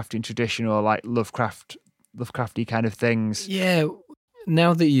the Lovecraftian tradition or like Lovecrafty kind of things. Yeah,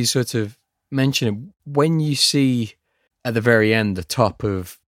 now that you sort of mention it, when you see at the very end the top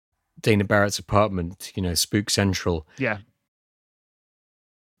of Dana Barrett's apartment, Spook Central. Yeah.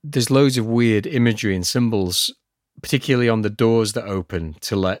 There's loads of weird imagery and symbols, particularly on the doors that open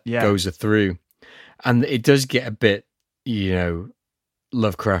to let Gozer through. And it does get a bit,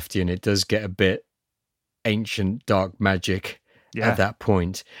 Lovecraftian. It does get a bit ancient dark magic at that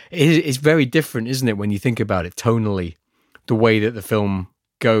point. It's very different, isn't it, when you think about it tonally, the way that the film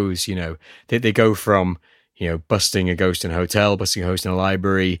goes, they go from busting a ghost in a hotel, busting a ghost in a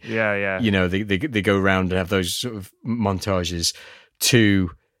library. Yeah. They go around and have those sort of montages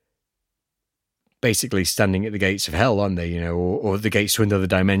to basically standing at the gates of hell, aren't they? Or the gates to another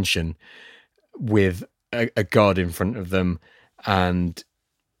dimension with a god in front of them, and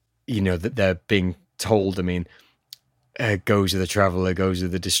that they're being told. I mean, Gozer the Traveler, Gozer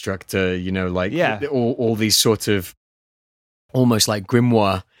the Destructor. All these sort of almost like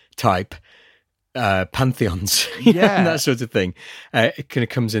grimoire type pantheons, and that sort of thing. It kind of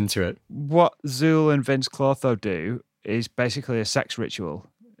comes into it. What Zool and Vince Clotho do is basically a sex ritual,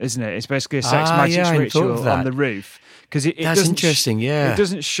 isn't it? It's basically a sex magic ritual on the roof. Because that's interesting. Yeah, it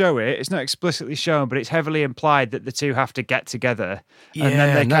doesn't show it. It's not explicitly shown, but it's heavily implied that the two have to get together. Yeah,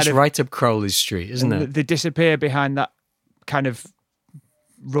 and that's right up Crowley's street, isn't it? They disappear behind that kind of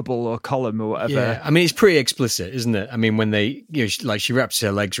rubble or column or whatever. Yeah, I mean, it's pretty explicit, isn't it? I mean, when they, she wraps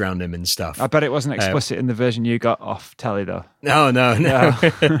her legs around him and stuff. I bet it wasn't explicit in the version you got off telly, though. No.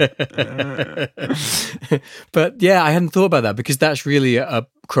 But yeah, I hadn't thought about that, because that's really up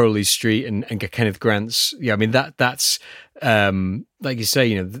Crowley Street and Kenneth Grant's. Yeah, I mean, that's like you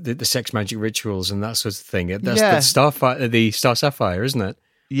say, the sex magic rituals and that sort of thing. That's the Star Sapphire, isn't it?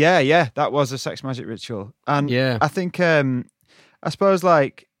 Yeah, that was a sex magic ritual. And I think I suppose,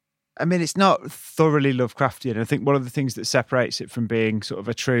 it's not thoroughly Lovecraftian. I think one of the things that separates it from being sort of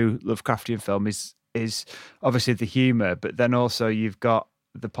a true Lovecraftian film is obviously the humour, but then also you've got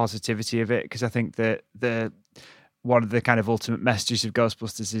the positivity of it, because I think that one of the kind of ultimate messages of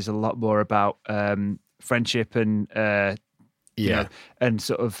Ghostbusters is a lot more about friendship and and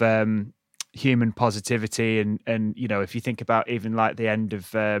sort of human positivity, and if you think about even like the end of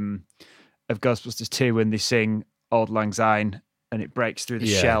Ghostbusters 2 when they sing Auld Lang Syne and it breaks through the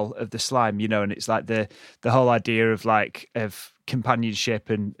shell of the slime, and it's like the whole idea of companionship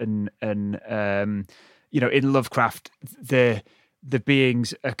and in Lovecraft the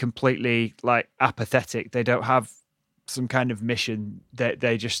beings are completely like apathetic. They don't have some kind of mission.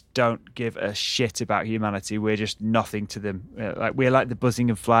 They just don't give a shit about humanity. We're just nothing to them. We're like the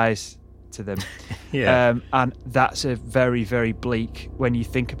buzzing of flies to them. And that's a very, very bleak when you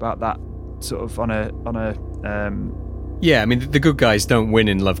think about that sort of on a yeah, I mean, the good guys don't win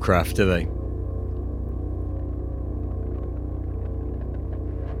in Lovecraft, do they?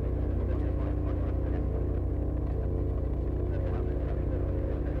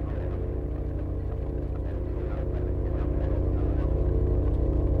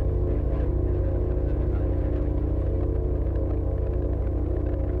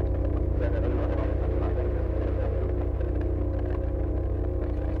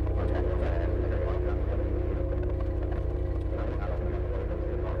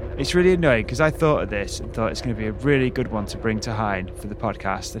 It's really annoying because I thought of this and thought it's going to be a really good one to bring to Hein for the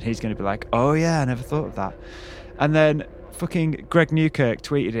podcast, and he's going to be like, oh yeah, I never thought of that. And then fucking Greg Newkirk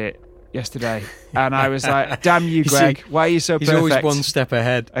tweeted it yesterday, and I was like, damn you, Greg, why are you so perfect? He's always one step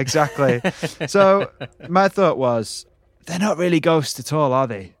ahead. Exactly. So my thought was, they're not really ghosts at all, are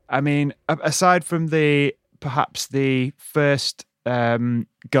they? I mean, aside from perhaps the first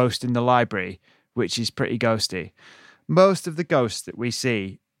ghost in the library, which is pretty ghosty, most of the ghosts that we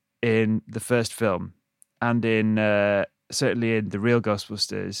see in the first film and in certainly in the real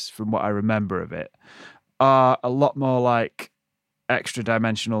Ghostbusters, from what I remember of it, are a lot more like extra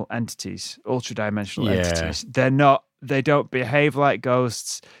dimensional entities, ultra dimensional entities. They don't behave like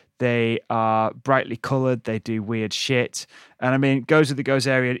ghosts. They are brightly colored. They do weird shit. And I mean, Gozer the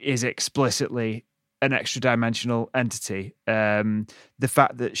Gozerian is explicitly an extra dimensional entity. The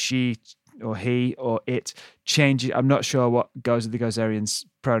fact that she or he or it changes, I'm not sure what Gozer the Gozerian's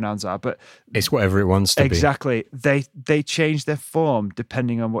pronouns are, but it's whatever it wants to be. Exactly. They change their form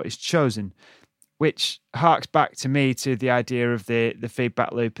depending on what is chosen, which harks back to me to the idea of the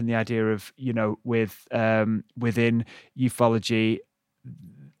feedback loop and the idea of, with within ufology,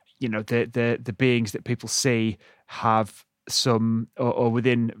 the beings that people see have some, or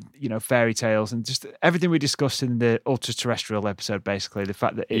within, fairy tales and just everything we discussed in the ultra terrestrial episode, basically the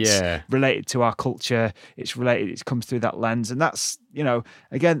fact that it's related to our culture, it comes through that lens. And that's,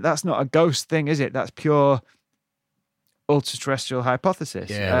 again, that's not a ghost thing, is it? That's pure ultra-terrestrial hypothesis.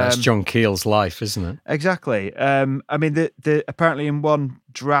 Yeah, that's John Keel's life, isn't it? Exactly. I mean, the apparently in one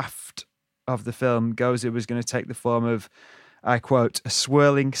draft of the film, Gozer was going to take the form of, I quote, a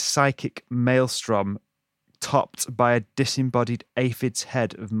swirling psychic maelstrom topped by a disembodied aphid's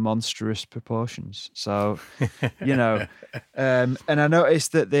head of monstrous proportions. So, and I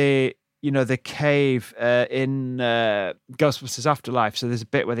noticed that the cave in Ghostbusters Afterlife, so there's a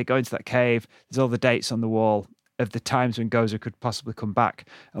bit where they go into that cave, there's all the dates on the wall of the times when Gozer could possibly come back.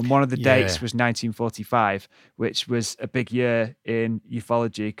 And one of the dates was 1945, which was a big year in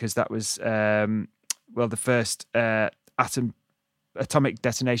ufology because that was, the first atomic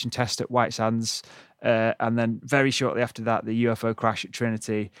detonation test at White Sands. And then very shortly after that, the UFO crash at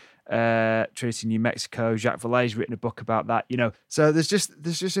Trinity, New Mexico. Jacques Vallée's written a book about that, So there's just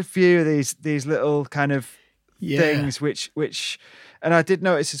a few of these little kind of things which, and I did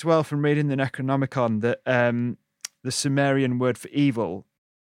notice as well from reading the Necronomicon that the Sumerian word for evil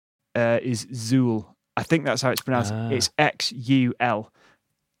is Zul. I think that's how it's pronounced. It's X-U-L.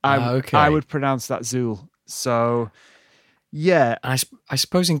 I would pronounce that Zul. So, yeah. I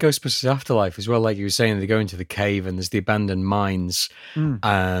suppose in Ghostbusters Afterlife as well, like you were saying, they go into the cave and there's the abandoned mines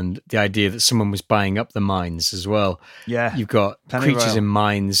and the idea that someone was buying up the mines as well. Yeah. You've got creatures in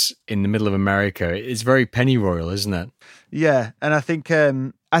mines in the middle of America. It's very pennyroyal, isn't it? Yeah, and I think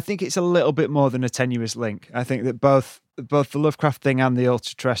it's a little bit more than a tenuous link. I think that both the Lovecraft thing and the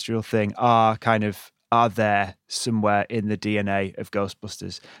ultra-terrestrial thing are there somewhere in the DNA of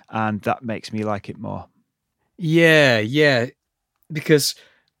Ghostbusters, and that makes me like it more. Yeah, because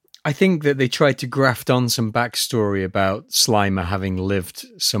I think that they tried to graft on some backstory about Slimer having lived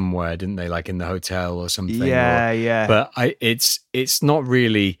somewhere, didn't they? Like in the hotel or something. Yeah. But it's not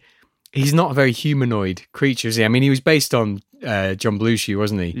really. He's not a very humanoid creature, is he? I mean, he was based on John Belushi,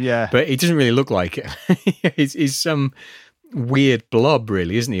 wasn't he? Yeah. But he doesn't really look like it. He's some weird blob,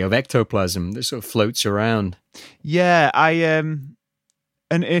 really, isn't he, of ectoplasm that sort of floats around. Yeah,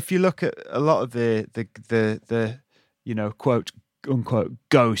 and if you look at a lot of the quote unquote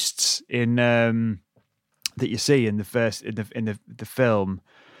ghosts in that you see in the first in the film.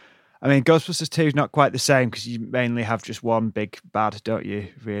 I mean, Ghostbusters 2 is not quite the same because you mainly have just one big bad, don't you,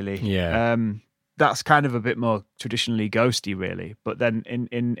 really? Yeah. That's kind of a bit more traditionally ghosty, really. But then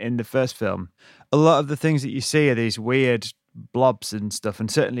in the first film, a lot of the things that you see are these weird blobs and stuff.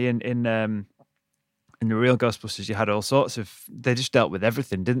 And certainly in the real Ghostbusters, you had all sorts of... They just dealt with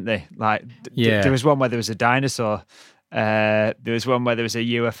everything, didn't they? Like, there was one where there was a dinosaur. There was one where there was a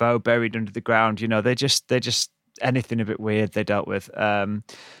UFO buried under the ground. They just anything a bit weird they dealt with.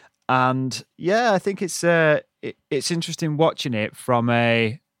 And yeah, I think it's interesting watching it from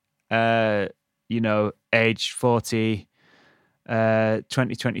a age 40,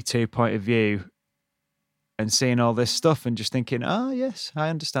 2022 point of view, and seeing all this stuff and just thinking, oh yes, I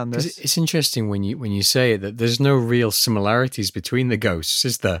understand this. It's interesting when you say it that there's no real similarities between the ghosts,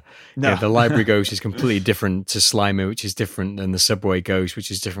 is there? No. The library ghost is completely different to Slimer, which is different than the subway ghost, which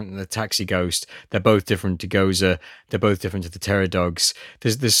is different than the taxi ghost. They're both different to Gozer. They're both different to the Terror Dogs.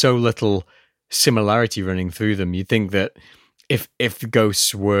 There's so little similarity running through them. You'd think that if the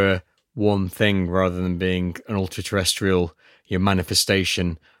ghosts were one thing rather than being an ultra-terrestrial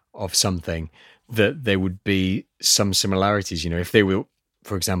manifestation of something, that there would be some similarities. If they were,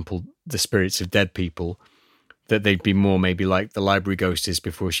 for example, the spirits of dead people, that they'd be more maybe like the library ghost is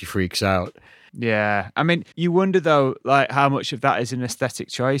before she freaks out. Yeah. I mean, you wonder though, like how much of that is an aesthetic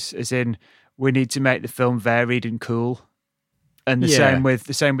choice, as in we need to make the film varied and cool. And the same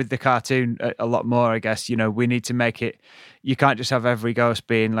with the cartoon a lot more, I guess. You know, we need to make it. You can't just have every ghost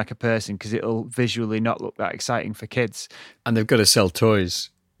being like a person because it'll visually not look that exciting for kids. And they've got to sell toys.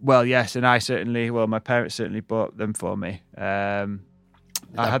 Well, yes, and my parents certainly bought them for me. I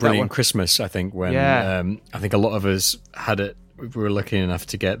had that one Christmas, I think, when I think a lot of us had it. We were lucky enough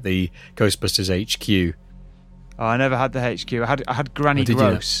to get the Ghostbusters HQ. Oh, I never had the HQ. I had Granny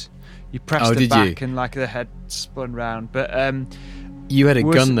Gross. You pressed the back and like the head spun round. But you had a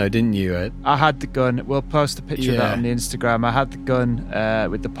gun though, didn't you? I had the gun. We'll post a picture of that on the Instagram. I had the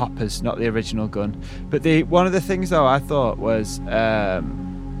gun with the poppers, not the original gun. But one of the things though I thought was there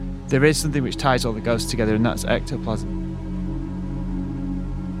is something which ties all the ghosts together, and that's ectoplasm.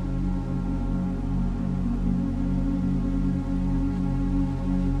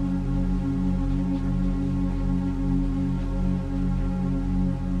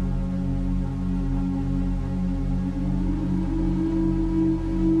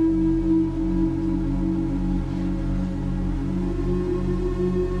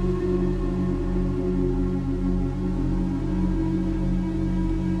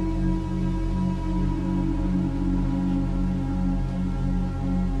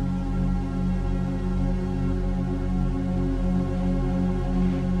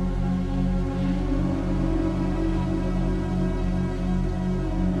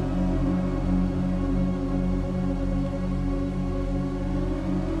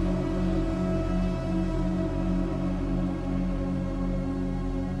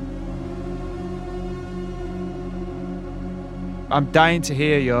 I'm dying to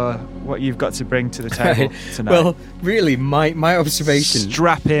hear what you've got to bring to the table tonight. Well, really, my observation.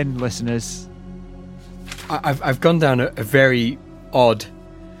 Strap in, listeners. I've gone down a very odd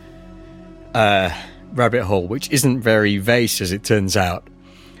rabbit hole, which isn't very vast as it turns out.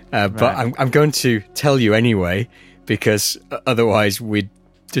 But I'm going to tell you anyway, because otherwise we'd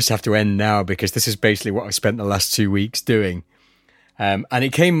just have to end now, because this is basically what I spent the last 2 weeks doing. And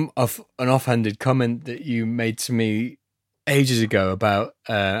it came off an offhanded comment that you made to me ages ago about,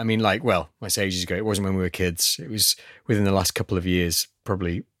 I say ages ago, it wasn't when we were kids. It was within the last couple of years,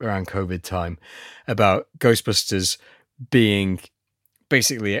 probably around COVID time, about Ghostbusters being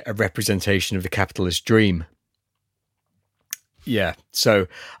basically a representation of the capitalist dream. Yeah, so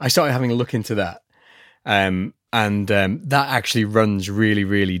I started having a look into that. And that actually runs really,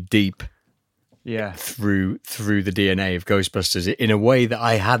 really deep through the DNA of Ghostbusters in a way that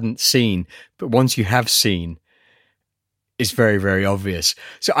I hadn't seen. But once you have seen, it's very, very obvious.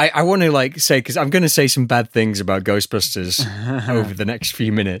 So I want to say, because I'm going to say some bad things about Ghostbusters over the next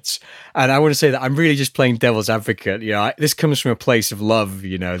few minutes. And I want to say that I'm really just playing devil's advocate. You know, this comes from a place of love.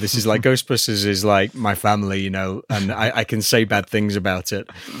 You know, this is like Ghostbusters is like my family, you know, and I can say bad things about it.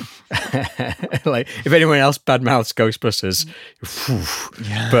 Like if anyone else badmouths Ghostbusters,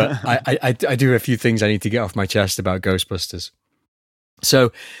 but I do have a few things I need to get off my chest about Ghostbusters.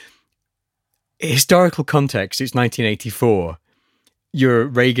 So, historical context, it's 1984. You're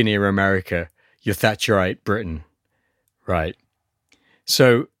Reagan era America. You're Thatcherite Britain. Right.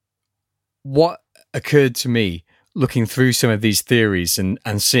 So what occurred to me looking through some of these theories and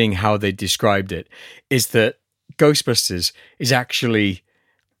seeing how they described it is that Ghostbusters is actually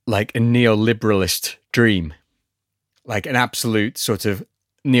like a neoliberalist dream, like an absolute sort of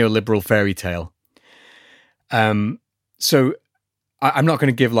neoliberal fairy tale. So I'm not going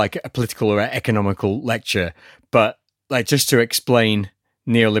to give like a political or economical lecture, but like just to explain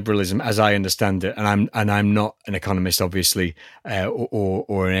neoliberalism as I understand it, and I'm not an economist, obviously,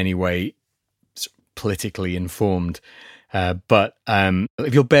 or in any way politically informed. But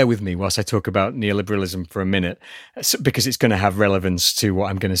if you'll bear with me whilst I talk about neoliberalism for a minute, because it's going to have relevance to what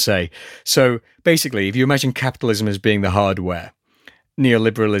I'm going to say. So basically, if you imagine capitalism as being the hardware,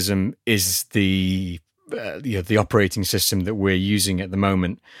 neoliberalism is the operating system that we're using at the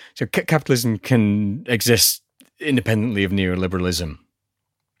moment. So capitalism can exist independently of neoliberalism.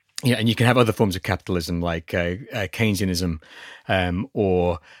 Yeah, and you can have other forms of capitalism like Keynesianism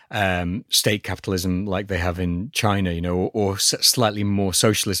or state capitalism like they have in China, you know, or slightly more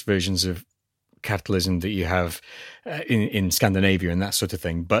socialist versions of capitalism that you have in Scandinavia and that sort of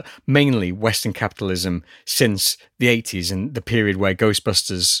thing. But mainly Western capitalism since the 80s and the period where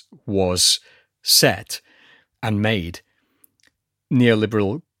Ghostbusters was set and made,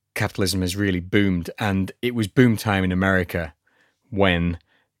 neoliberal capitalism has really boomed, and it was boom time in America when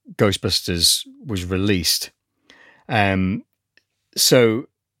Ghostbusters was released. So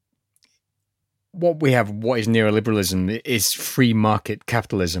what is neoliberalism is free market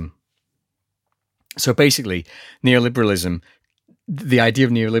capitalism. So basically neoliberalism, the idea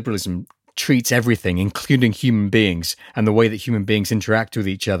of neoliberalism treats everything, including human beings and the way that human beings interact with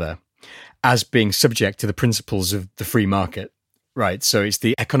each other, as being subject to the principles of the free market, right? So it's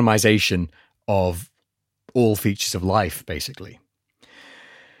the economization of all features of life, basically.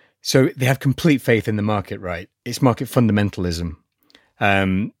 So they have complete faith in the market, right? It's market fundamentalism.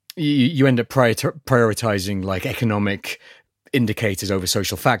 You end up prioritizing like economic indicators over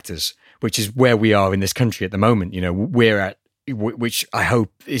social factors, which is where we are in this country at the moment. You know, we're at, which I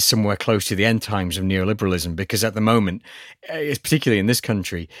hope is somewhere close to the end times of neoliberalism, because at the moment, particularly in this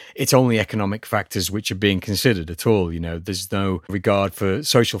country, it's only economic factors which are being considered at all. You know, there's no regard for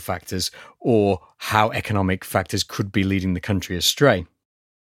social factors or how economic factors could be leading the country astray.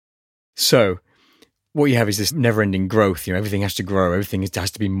 So what you have is this never-ending growth. You know, everything has to grow. Everything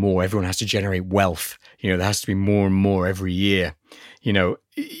has to be more. Everyone has to generate wealth. You know, there has to be more and more every year. You know,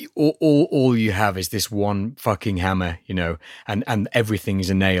 all you have is this one fucking hammer. You know, and everything is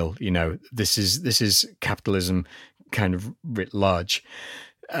a nail. You know, this is capitalism, kind of writ large.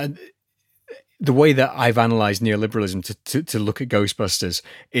 The way that I've analysed neoliberalism to look at Ghostbusters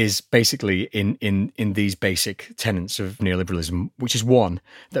is basically in these basic tenets of neoliberalism, which is one,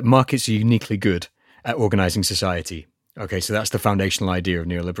 that markets are uniquely good at organising society. Okay, so that's the foundational idea of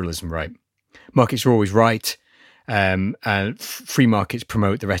neoliberalism, right? Markets are always right, and free markets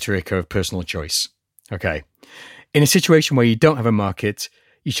promote the rhetoric of personal choice. Okay, in a situation where you don't have a market,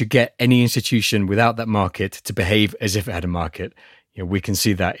 you should get any institution without that market to behave as if it had a market. You know, we can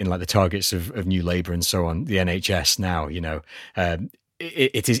see that in like the targets of New Labour and so on, the NHS now. You know,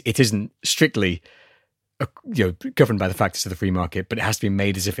 it isn't strictly governed by the factors of the free market, but it has to be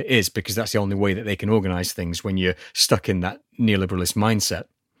made as if it is, because that's the only way that they can organise things when you're stuck in that neoliberalist mindset.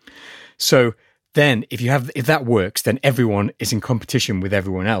 So then, if that works, then everyone is in competition with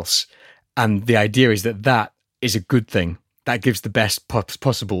everyone else, and the idea is that is a good thing. That gives the best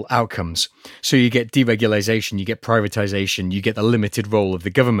possible outcomes. So you get deregulation, you get privatization, you get the limited role of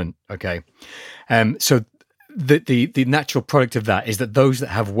the government. Okay, so the natural product of that is that those that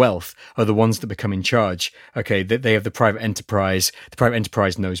have wealth are the ones that become in charge. Okay, that they have the private enterprise. The private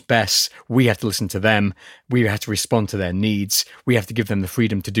enterprise knows best. We have to listen to them. We have to respond to their needs. We have to give them the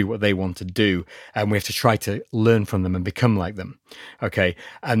freedom to do what they want to do, and we have to try to learn from them and become like them. Okay,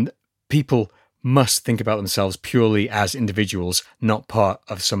 and people must think about themselves purely as individuals, not part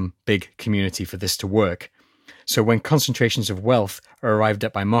of some big community for this to work. So when concentrations of wealth are arrived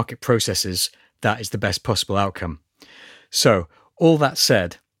at by market processes, that is the best possible outcome. So all that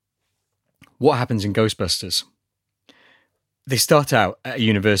said, what happens in Ghostbusters? They start out at a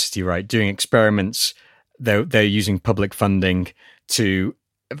university, right, doing experiments. They're using public funding to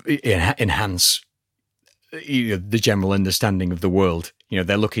enhance the general understanding of the world. You know,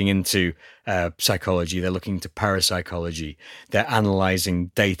 they're looking into psychology, they're looking into parapsychology, they're analysing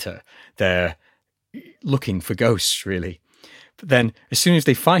data, they're looking for ghosts, really. But then as soon as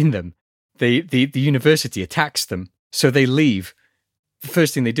they find them, the university attacks them, so they leave. The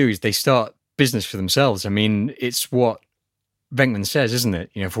first thing they do is they start business for themselves. I mean, it's what Venkman says, isn't it?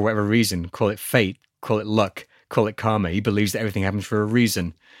 You know, for whatever reason, call it fate, call it luck, call it karma. He believes that everything happens for a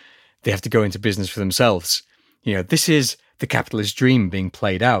reason. They have to go into business for themselves. You know, this is the capitalist dream being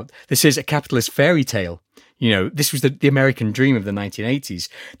played out. This is a capitalist fairy tale. You know, this was the American dream of the 1980s.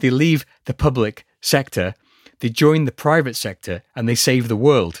 They leave the public sector, they join the private sector, and they save the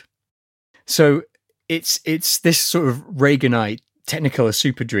world. So it's this sort of Reaganite Technicolor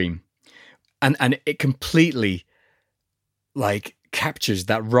super dream, and it completely like captures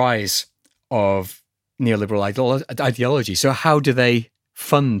that rise of neoliberal ideology. So how do they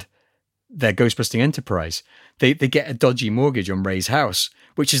fund their ghostbusting enterprise? They get a dodgy mortgage on Ray's house,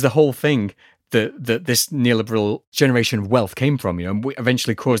 which is the whole thing that this neoliberal generation of wealth came from, you know, and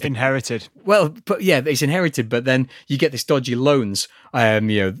eventually caused inherited. Well, but yeah, it's inherited, but then you get this dodgy loans, you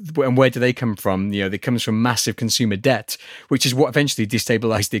know, and where do they come from? You know, they comes from massive consumer debt, which is what eventually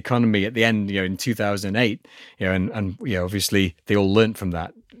destabilized the economy at the end, you know, in 2008, you know, and you know, obviously they all learnt from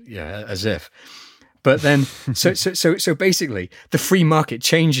that, yeah, as if. But then, so basically, the free market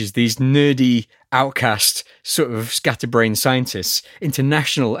changes these nerdy, outcast, sort of scatterbrained scientists into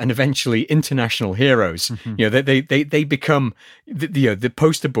national and eventually international heroes. Mm-hmm. You know, they become the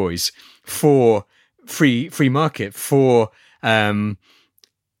poster boys for free market, for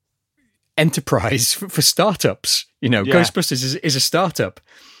enterprise, for startups. You know, yeah. Ghostbusters is a startup.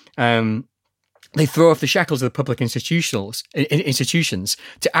 They throw off the shackles of the public institutions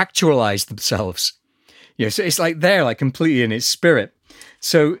to actualize themselves. Yeah, so it's like they're like completely in its spirit.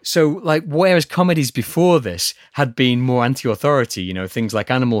 So like whereas comedies before this had been more anti-authority, you know, things like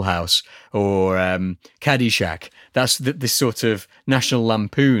Animal House or Caddyshack, that's this sort of National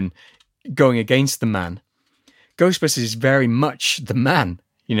Lampoon going against the man. Ghostbusters is very much the man,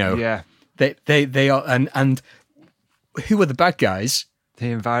 you know. Yeah. They are, and who are the bad guys? The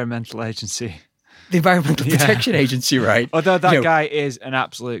Environmental Agency. The Environmental Protection Agency, right? Although that guy is an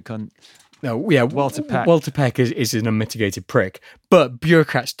absolute cunt. No, yeah, Walter Peck. Walter Peck is an unmitigated prick, but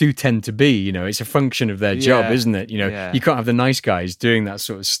bureaucrats do tend to be, you know, it's a function of their job, isn't it? You know, you can't have the nice guys doing that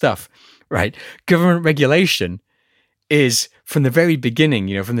sort of stuff, right? Government regulation is from the very beginning,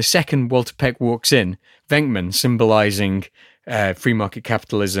 you know, from the second Walter Peck walks in, Venkman, symbolizing free market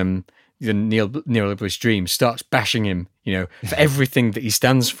capitalism, the neoliberalist dream, starts bashing him, you know, for everything that he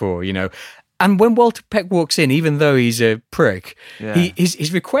stands for, you know. And when Walter Peck walks in, even though he's a prick,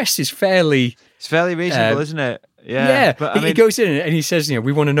 his request is fairly... It's fairly reasonable, isn't it? Yeah, but he goes in and he says, you know,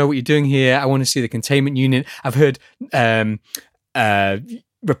 we want to know what you're doing here. I want to see the containment unit. I've heard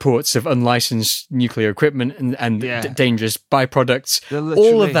reports of unlicensed nuclear equipment and dangerous byproducts.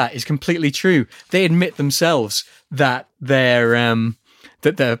 All of that is completely true. They admit themselves that their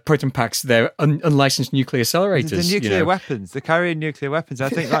proton packs, they're unlicensed nuclear accelerators. The nuclear weapons, they're carrying nuclear weapons. I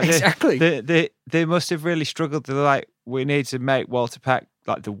think exactly. They must have really struggled to we need to make Walter Peck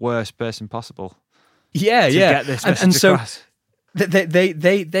like the worst person possible. Yeah, get this and so across. they're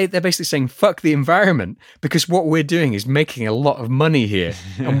basically saying fuck the environment because what we're doing is making a lot of money here,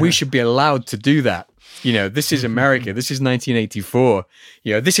 and we should be allowed to do that. You know, this is America. This is 1984.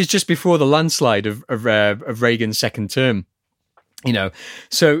 You know, this is just before the landslide of Reagan's second term. You know,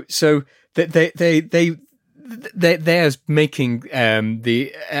 so they're making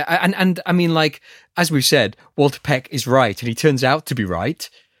and I mean, like, as we've said, Walter Peck is right, and he turns out to be right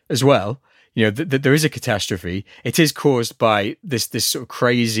as well. You know, that there is a catastrophe. It is caused by this sort of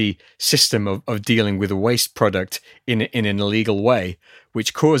crazy system of dealing with a waste product in an illegal way,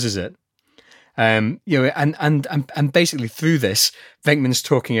 which causes it. You know, and basically through this, Venkman's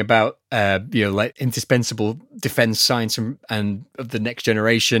talking about you know, like indispensable defense science and of the next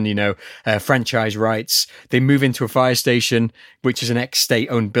generation. You know, franchise rights. They move into a fire station, which is an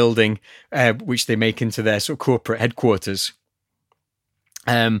ex-state-owned building, which they make into their sort of corporate headquarters.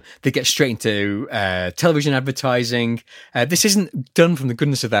 They get straight into television advertising. This isn't done from the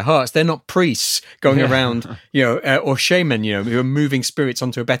goodness of their hearts. They're not priests going around, you know, or shaman, you know, who are moving spirits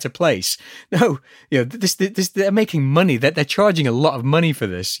onto a better place. No, you know, this they're making money. They're charging a lot of money for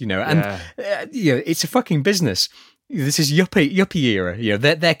this, you know, and you know, it's a fucking business. This is yuppie era. You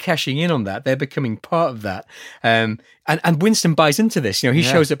know, they're cashing in on that. They're becoming part of that. And Winston buys into this. You know, he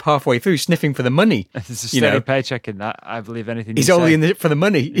shows up halfway through sniffing for the money. There's a steady paycheck in that. I believe anything. He's only in it for the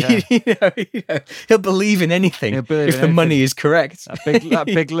money. Yeah. you know, he'll believe in anything if the money is correct. That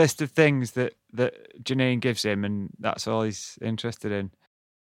big list of things that Janine gives him, and that's all he's interested in.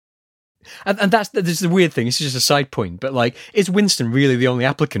 And that's the weird thing. It's just a side point, but like, is Winston really the only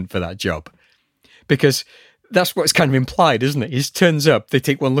applicant for that job? Because that's what's kind of implied, isn't it? He just turns up, they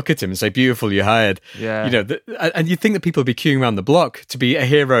take one look at him and say, beautiful, you're hired. Yeah. You know, and you'd think that people would be queuing around the block to be a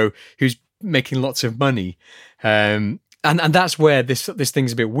hero who's making lots of money. And that's where this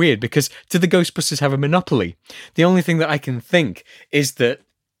thing's a bit weird, because do the Ghostbusters have a monopoly? The only thing that I can think is that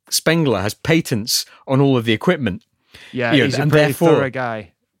Spengler has patents on all of the equipment. Yeah, he's a pretty thorough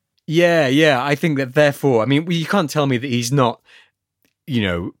guy. Yeah. I think that therefore, I mean, you can't tell me that he's not, you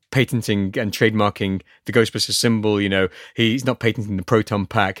know, patenting and trademarking the Ghostbusters symbol. You know, he's not patenting the proton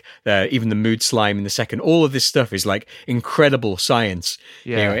pack, even the mood slime in the second. All of this stuff is like incredible science,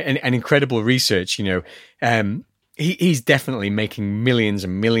 you know, and incredible research. You know, he's definitely making millions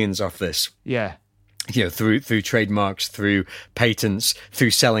and millions off this. Yeah. You know, through trademarks, through patents,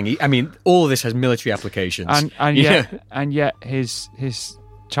 through selling. I mean, all of this has military applications. And yet his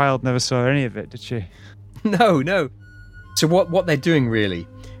child never saw any of it, did she? No. So what they're doing really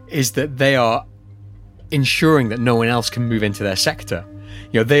is that they are ensuring that no one else can move into their sector.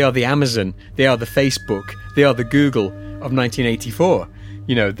 You know, they are the Amazon, they are the Facebook, they are the Google of 1984.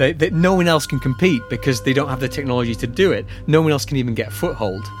 You know, they no one else can compete because they don't have the technology to do it. No one else can even get a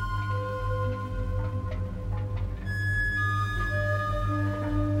foothold.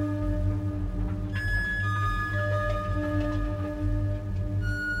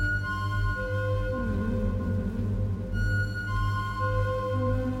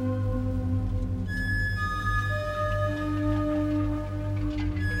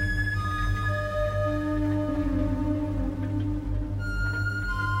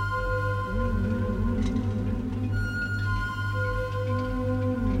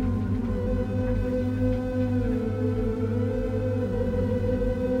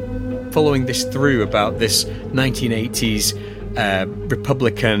 Following this through about this 1980s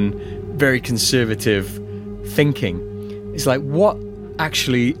Republican, very conservative thinking, it's like, what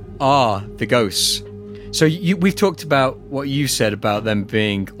actually are the ghosts. So we've talked about what you said about them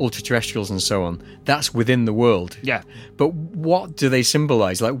being ultra-terrestrials and so on. That's within the world. Yeah. But what do they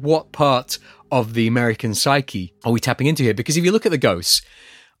symbolize? Like, what part of the American psyche are we tapping into here? Because if you look at the ghosts,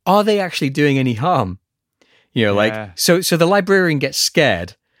 are they actually doing any harm? You know, like, so the librarian gets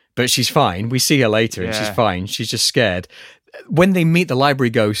scared, but she's fine. We see her later and she's fine. She's just scared. When they meet the library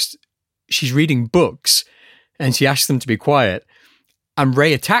ghost, she's reading books and she asks them to be quiet. And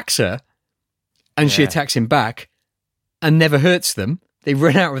Ray attacks her and she attacks him back and never hurts them. They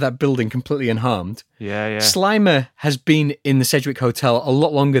run out of that building completely unharmed. Yeah. Slimer has been in the Sedgwick Hotel a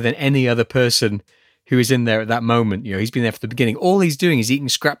lot longer than any other person who is in there at that moment. You know, he's been there from the beginning. All he's doing is eating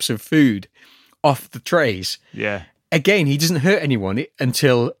scraps of food off the trays. Yeah. Again, he doesn't hurt anyone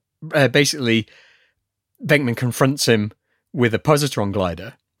until basically Venkman confronts him with a positron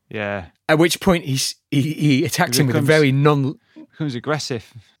glider. Yeah. At which point he attacks him with a very becomes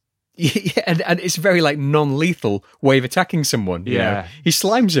aggressive. Yeah, and it's a very like non-lethal way of attacking someone. You know? He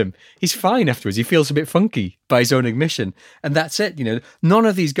slimes him. He's fine afterwards. He feels a bit funky by his own admission, and that's it. You know, none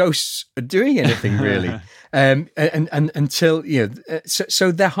of these ghosts are doing anything really, and until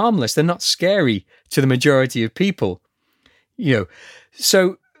so they're harmless. They're not scary to the majority of people. You know,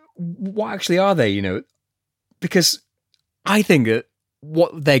 so what actually are they? You know, because I think that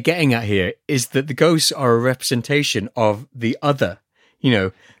what they're getting at here is that the ghosts are a representation of the other. You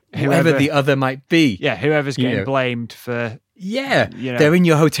know. Whoever the other might be. Yeah, whoever's getting blamed for... Yeah, they're in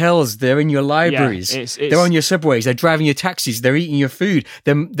your hotels, they're in your libraries, they're on your subways, they're driving your taxis, they're eating your food,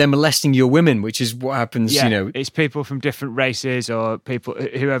 they're molesting your women, which is what happens, it's people from different races or people,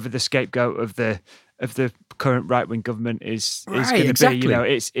 whoever the scapegoat of the current right-wing government is going to be. You know,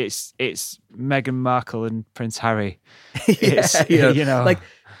 it's Meghan Markle and Prince Harry. Like,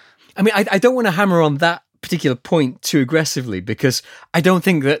 I mean, I don't want to hammer on that particular point too aggressively because I don't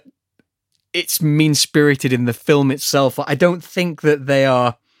think that it's mean-spirited in the film itself. I don't think that they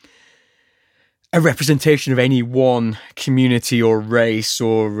are a representation of any one community or race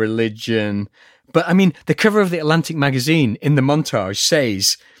or religion. But I mean, the cover of the Atlantic magazine in the montage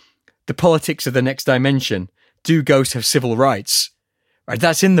says, "The politics of the next dimension. Do ghosts have civil rights?" Right,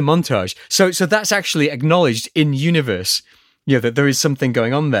 that's in the montage. So that's actually acknowledged in universe. You know, that there is something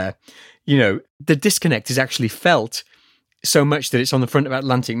going on there. You know, the disconnect is actually felt so much that it's on the front of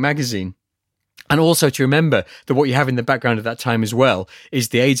Atlantic magazine. And also to remember that what you have in the background at that time as well is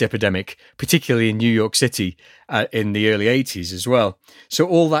the AIDS epidemic, particularly in New York City in the early 80s as well. So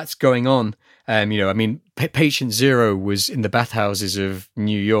all that's going on. Patient Zero was in the bathhouses of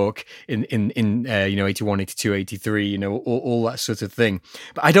New York in 81, 82, 83, you know, all that sort of thing.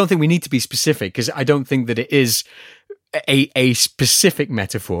 But I don't think we need to be specific because I don't think that it is a specific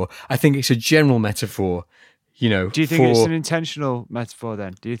metaphor. I think it's a general metaphor, you know. Do you think it's an intentional metaphor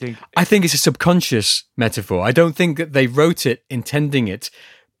then? Do you think? I think it's a subconscious metaphor. I don't think that they wrote it intending it,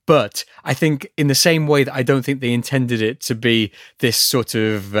 but I think in the same way that I don't think they intended it to be this sort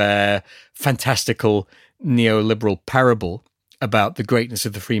of fantastical neoliberal parable about the greatness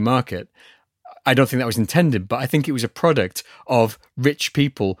of the free market. I don't think that was intended, but I think it was a product of rich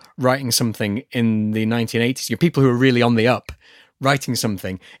people writing something in the 1980s. You know, people who are really on the up, writing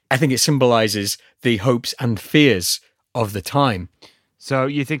something. I think it symbolizes the hopes and fears of the time. So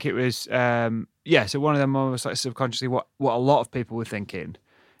you think it was, so one of them almost like subconsciously what a lot of people were thinking.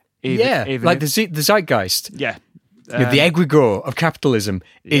 Even like the zeitgeist. Yeah. The egregore of capitalism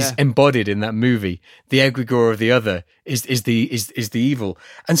is embodied in that movie. The egregore of the other is the evil.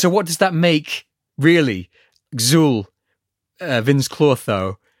 And so what does that make, really? Xul, Vince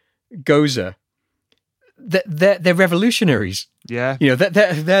Clortho, Gozer, they're revolutionaries. Yeah. You know,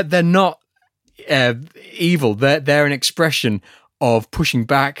 they're not evil. They're an expression of pushing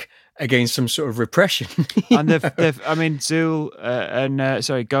back against some sort of repression. And Xul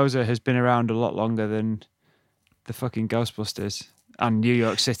Gozer has been around a lot longer than the fucking Ghostbusters and New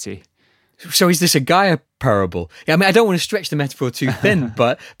York City. So is this a Gaia parable? I mean, I don't want to stretch the metaphor too thin,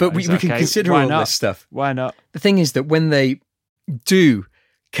 but we can consider all this stuff. Why not? The thing is that when they do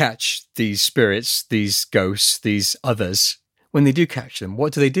catch these spirits, these ghosts, these others, when they do catch them,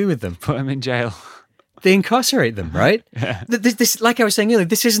 what do they do with them? Put them in jail. They incarcerate them, right? Yeah. This, like I was saying earlier,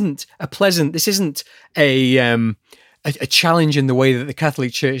 this isn't a challenge in the way that the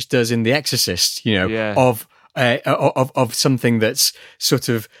Catholic Church does in The Exorcist, you know, of something that's sort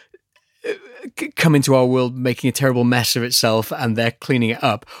of come into our world making a terrible mess of itself and they're cleaning it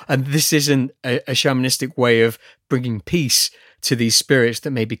up. And this isn't a shamanistic way of bringing peace to these spirits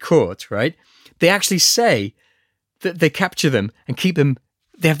that may be caught, right? They actually say that they capture them and keep them.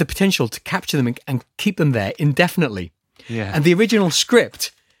 They have the potential to capture them and keep them there indefinitely. Yeah. And the original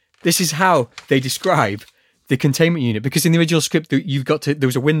script This is how they describe the containment unit, because in the original script, there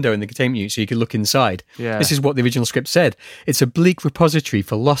was a window in the containment unit so you could look inside. Yeah. This is what the original script said. It's a bleak repository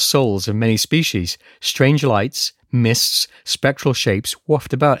for lost souls of many species. Strange lights, mists, spectral shapes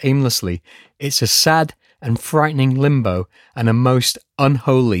waft about aimlessly. It's a sad and frightening limbo and a most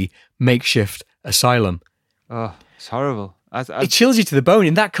unholy makeshift asylum. Oh, it's horrible. It chills you to the bone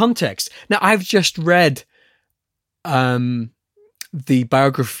in that context. Now, I've just read the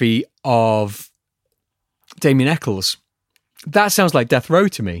biography of Damien Eccles. That sounds like death row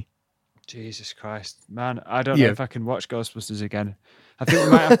to me. Jesus Christ, man! I don't know if I can watch Ghostbusters again. I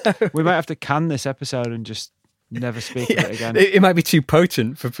think we might have to can this episode and just never speak of it again. It might be too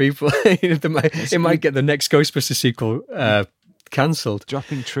potent for people. It might get the next Ghostbusters sequel cancelled.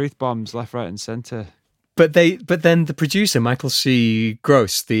 Dropping truth bombs left, right, and centre. But then the producer, Michael C.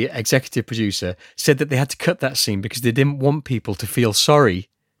 Gross, the executive producer, said that they had to cut that scene because they didn't want people to feel sorry.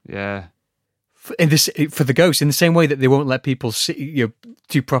 Yeah. For the ghosts, in the same way that they won't let people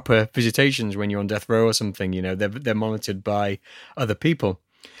do proper visitations when you're on death row or something. They're monitored by other people.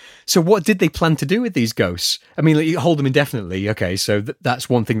 So what did they plan to do with these ghosts? I mean, you hold them indefinitely. Okay, so that's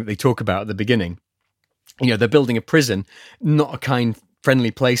one thing that they talk about at the beginning. They're building a prison, not a kind, friendly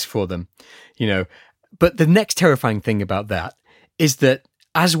place for them. But the next terrifying thing about that is that,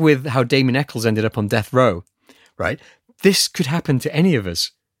 as with how Damien Eccles ended up on death row, right? This could happen to any of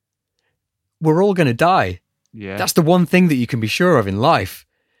us. We're all going to die. Yeah. That's the one thing that you can be sure of in life,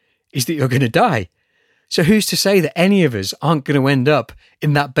 is that you're going to die. So who's to say that any of us aren't going to end up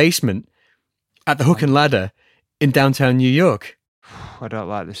in that basement at the Hook and Ladder in downtown New York? I don't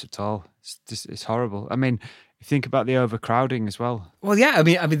like this at all. It's horrible. I mean, you think about the overcrowding as well. Well, yeah. I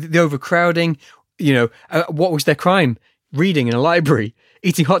mean, the overcrowding. What was their crime? Reading in a library,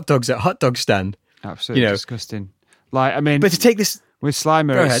 eating hot dogs at a hot dog stand. Absolutely disgusting. Like, I mean, but to take this with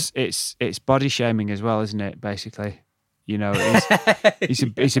Slimer, it's body shaming as well, isn't it? Basically,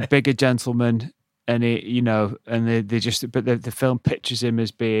 he's a bigger gentleman, and they just, but the film pictures him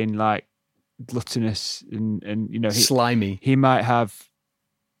as being like gluttonous and slimy. He might have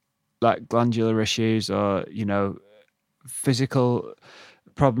like glandular issues or physical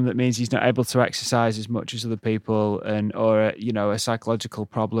problem that means he's not able to exercise as much as other people, or a psychological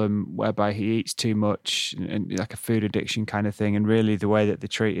problem whereby he eats too much and like a food addiction kind of thing. And really, the way that they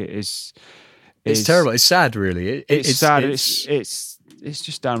treat it is terrible. It's sad, really. It's sad. It's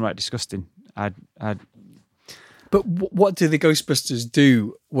just downright disgusting. But what do the Ghostbusters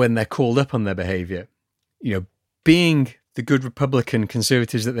do when they're called up on their behaviour? Being the good Republican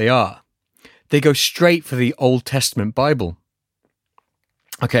conservatives that they are, they go straight for the Old Testament Bible.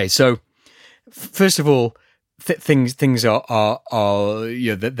 Okay, so first of all, things are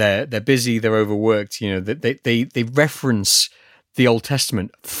that they're busy, they're overworked. They reference the Old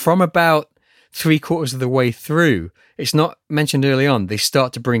Testament from about 3/4 of the way through. It's not mentioned early on. They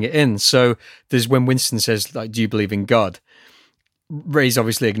start to bring it in. So there's when Winston says, like, "Do you believe in God?" Ray's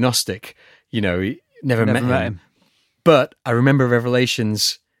obviously agnostic. He never met him. But I remember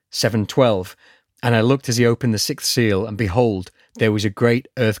Revelations 7:12, and I looked as he opened the sixth seal, and behold, there was a great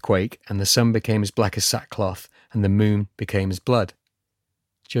earthquake, and the sun became as black as sackcloth, and the moon became as blood.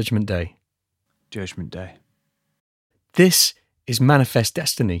 Judgment Day. Judgment Day. This is manifest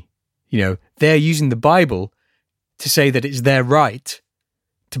destiny. They're using the Bible to say that it's their right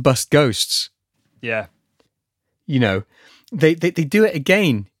to bust ghosts. Yeah. They do it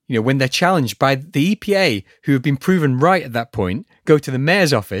again, when they're challenged by the EPA, who have been proven right at that point, go to the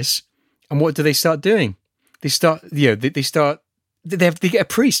mayor's office, and what do they start doing? They get a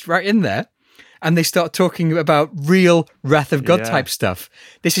priest right in there, and they start talking about real wrath of God type stuff.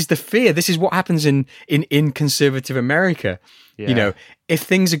 This is the fear. This is what happens in conservative America. Yeah. If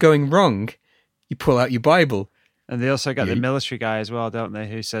things are going wrong, you pull out your Bible. And they also get the military guy as well, don't they?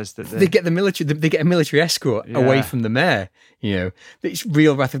 Who says that they get the military. They get a military escort away from the mayor. It's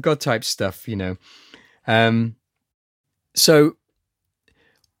real wrath of God type stuff. So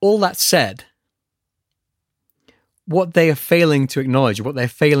all that said, what they are failing to acknowledge, what they're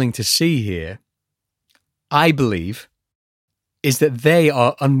failing to see here, I believe, is that they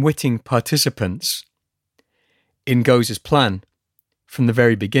are unwitting participants in Goz's plan from the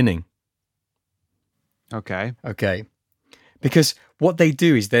very beginning. Okay. Because what they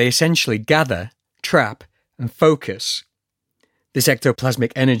do is they essentially gather, trap, and focus this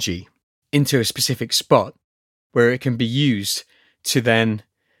ectoplasmic energy into a specific spot where it can be used to then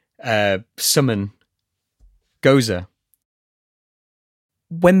summon Gozer.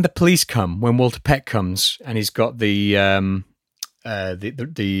 When the police come, when Walter Peck comes, and he's got the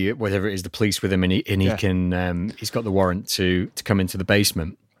whatever it is, the police with him, and he can he's got the warrant to come into the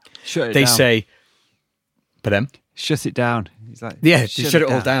basement. Shut it They down. say, "Pardon?" Shut it down. He's like, Yeah, shut it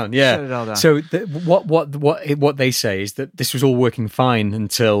all down. Yeah. Shut it all down. So what they say is that this was all working fine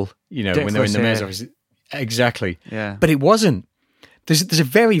until, when they're in the mayor's office. Exactly. Yeah. But it wasn't. There's a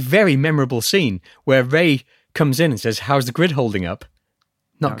very, very memorable scene where Ray comes in and says, "How's the grid holding up?"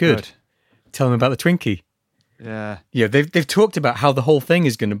 Not good. Tell him about the Twinkie. Yeah. Yeah, they've talked about how the whole thing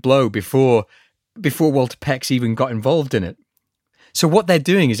is going to blow before Walter Peck's even got involved in it. So what they're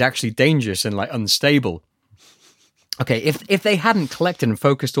doing is actually dangerous and like unstable. Okay, if they hadn't collected and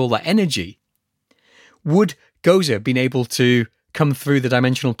focused all that energy, would Gozer have been able to come through the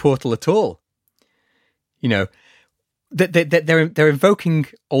dimensional portal at all? They're invoking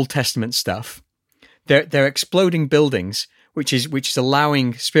Old Testament stuff. They're exploding buildings, which is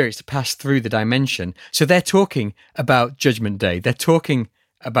allowing spirits to pass through the dimension. So they're talking about Judgment Day. They're talking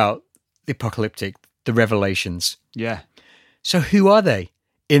about the apocalyptic, the revelations. Yeah. So who are they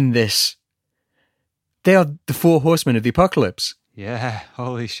in this? They are the four horsemen of the apocalypse. Yeah.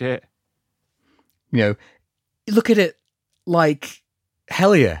 Holy shit. Look at it like,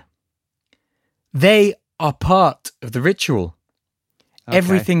 hell yeah. They are part of the ritual. Okay.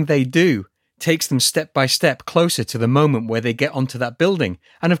 Everything they do takes them step by step closer to the moment where they get onto that building.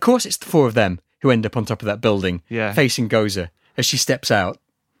 And of course, it's the four of them who end up on top of that building, facing Gozer as she steps out.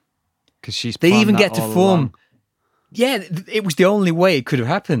 Because they even get to form. Along. Yeah, it was the only way it could have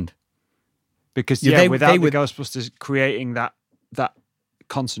happened. Because without the Ghostbusters creating that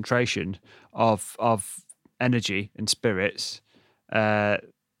concentration of energy and spirits, it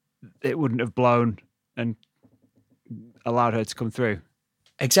wouldn't have blown and allowed her to come through.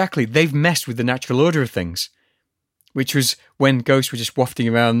 Exactly. They've messed with the natural order of things, which was when ghosts were just wafting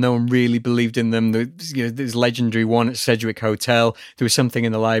around. No one really believed in them. There's legendary one at Sedgwick Hotel. There was something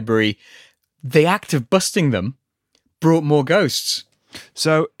in the library. The act of busting them brought more ghosts.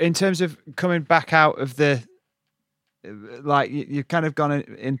 So in terms of coming back out of the, like, you've kind of gone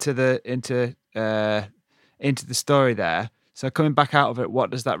into the story there. So coming back out of it, what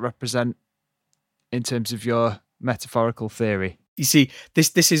does that represent in terms of your metaphorical theory? You see,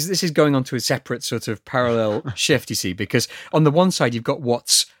 this is going on to a separate sort of parallel shift, you see, because on the one side, you've got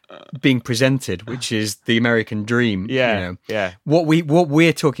what's being presented, which is the American dream. Yeah. What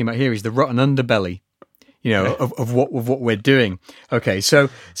we're talking about here is the rotten underbelly, of what we're doing. Okay, so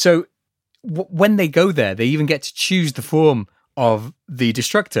when they go there, they even get to choose the form of the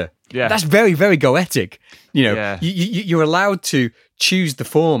destructor. Yeah. That's very, very goetic. You're allowed to choose the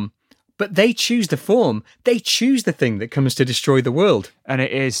form. But they choose the form. They choose the thing that comes to destroy the world. And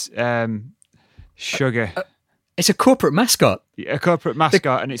it is sugar. It's a corporate mascot. A corporate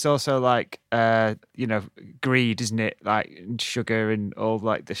mascot, and it's also like, greed, isn't it? Like sugar and all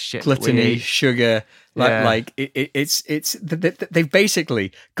like the shit. Gluttony, sugar. It's they've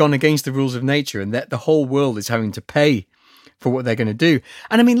basically gone against the rules of nature, and that the whole world is having to pay for what they're going to do.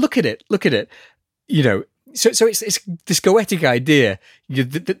 And I mean, look at it. So it's this goetic idea.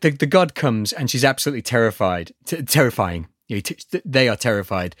 The god comes and she's absolutely terrifying. They are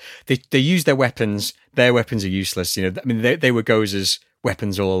terrified. They use their weapons. Their weapons are useless. They were Gozer's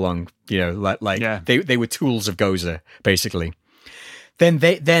weapons all along. They were tools of Gozer, basically.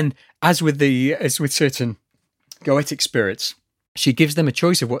 Then as with certain goetic spirits, she gives them a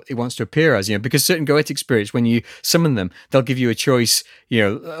choice of what it wants to appear as, because certain goetic spirits, when you summon them, they'll give you a choice,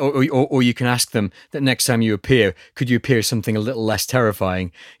 or you can ask them that next time you appear, could you appear as something a little less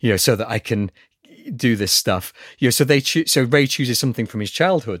terrifying, so that I can do this stuff. So so Ray chooses something from his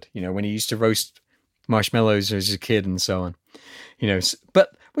childhood, when he used to roast marshmallows as a kid and so on, But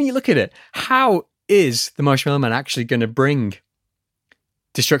when you look at it, how is the Marshmallow Man actually going to bring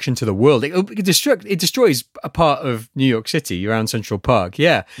destruction to the world? It destroys a part of New York City around Central Park.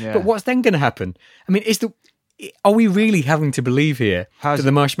 Yeah. But what's then going to happen? I mean, are we really having to believe here that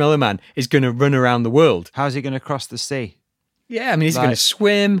the Marshmallow Man is going to run around the world? How's he going to cross the sea? Yeah, I mean, is he going to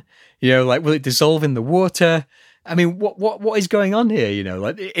swim? Will it dissolve in the water? I mean, what is going on here?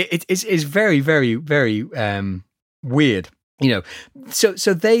 It's very, very, very weird.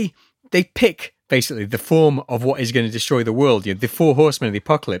 So they pick basically the form of what is going to destroy the world. The four horsemen of the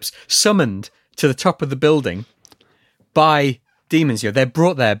apocalypse summoned to the top of the building by demons. They're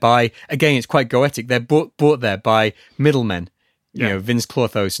brought there by, again, it's quite goetic. They're brought there by middlemen. Vince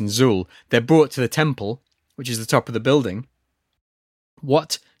Clorthos and Zool. They're brought to the temple, which is the top of the building.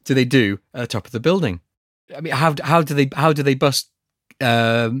 What do they do at the top of the building? I mean, how do they bust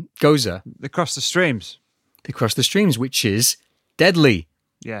Gozer? They cross the streams. They cross the streams, which is deadly.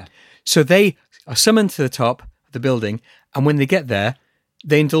 Yeah. So they are summoned to the top of the building, and when they get there,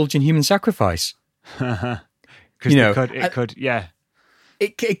 they indulge in human sacrifice. Because it could.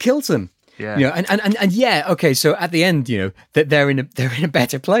 it kills them. Yeah. You know, and yeah, okay. So at the end, you know, that they're in a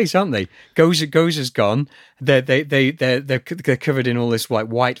better place, aren't they? Goza's gone. They're covered in all this like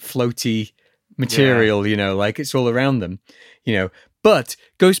white floaty material. You know, like it's all around them. You know, but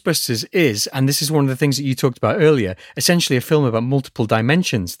Ghostbusters is, and this is one of the things that you talked about earlier, essentially a film about multiple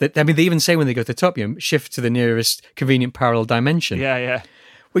dimensions. That I mean, they even say when they go to the top, you know, shift to the nearest convenient parallel dimension. Yeah.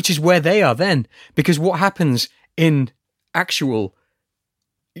 Which is where they are then, because what happens in actual,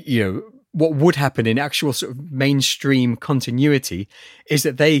 you know, what would happen in actual sort of mainstream continuity is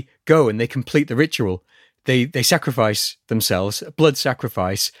that they go and they complete the ritual. They sacrifice themselves, a blood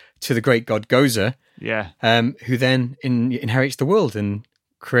sacrifice to the great god Gozer, who then inherits the world and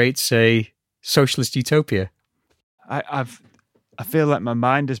creates a socialist utopia. I feel like my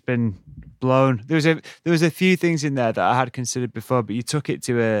mind has been blown. There was a few things in there that I had considered before, but you took it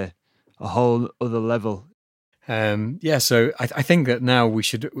to a whole other level. So I think that now we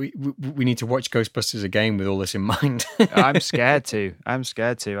need to watch Ghostbusters again with all this in mind. I'm scared to. I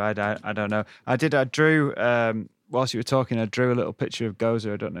don't know. I drew whilst you were talking. I drew a little picture of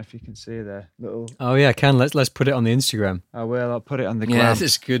Gozer. I don't know if you can see there. Oh yeah, I can. Let's put it on the Instagram. I will. I'll put it on the gram. Yeah,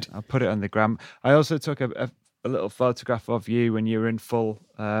 that's good. I'll put it on the gram. I also took a little photograph of you when you were in full.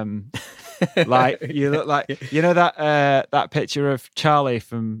 Like you look like, you know, that picture of Charlie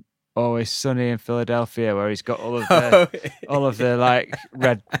from Always Sunny in Philadelphia, where he's got all of the like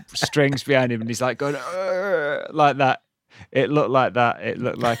red strings behind him, and he's like going like that. It looked like that. It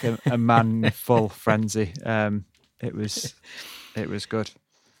looked like a man in full frenzy. It was good.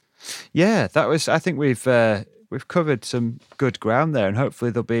 Yeah, that was. I think we've covered some good ground there, and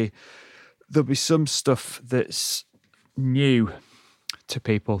hopefully there'll be some stuff that's new to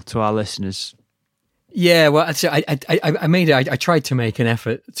people, to our listeners. Yeah, well, I tried to make an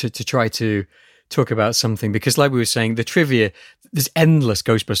effort to try to talk about something, because like we were saying, the trivia, there's endless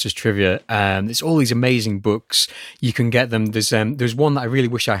Ghostbusters trivia. There's all these amazing books. You can get them. There's one that I really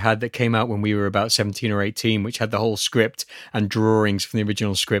wish I had that came out when we were about 17 or 18, which had the whole script and drawings from the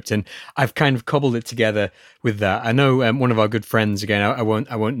original script. And I've kind of cobbled it together with that. I know one of our good friends, again, I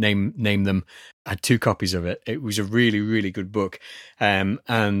won't name them, had 2 copies of it. It was a really, really good book.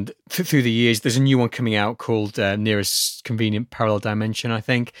 And through the years, there's a new one coming out called Nearest Convenient Parallel Dimension, I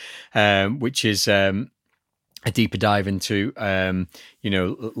think, which is a deeper dive into, you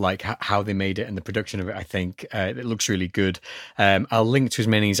know, like how they made it and the production of it. I think it looks really good. I'll link to as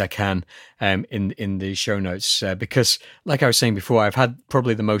many as I can in the show notes, because, like I was saying before, I've had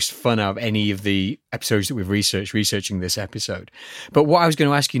probably the most fun out of any of the episodes that we've researching this episode. But what I was going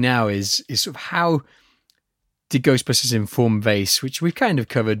to ask you now is sort of how did Ghostbusters inform VYS, which we've kind of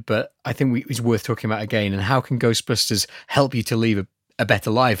covered, but I think it's worth talking about again. And how can Ghostbusters help you to leave a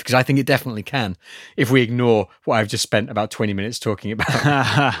better life? Because I think it definitely can, if we ignore what I've just spent about 20 minutes talking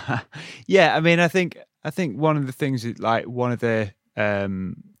about. Yeah, I mean, I think one of the things is, like, one of the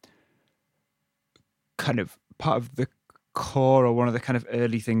kind of part of the core, or one of the kind of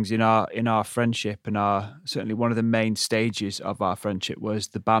early things in our friendship, and certainly one of the main stages of our friendship, was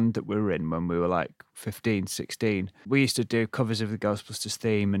the band that we were in when we were like 15, 16. We used to do covers of the Ghostbusters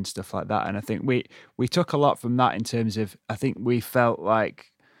theme and stuff like that, and I think we took a lot from that, in terms of, I think we felt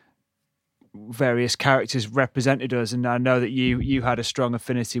like various characters represented us, and I know that you had a strong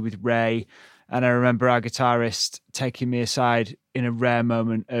affinity with Ray, and I remember our guitarist taking me aside in a rare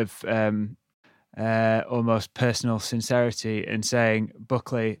moment of almost personal sincerity and saying,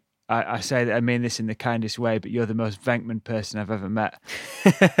 "Buckley, I say that I mean this in the kindest way, but you're the most Venkman person I've ever met."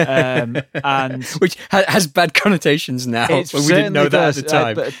 And which has bad connotations now, but we didn't know that at the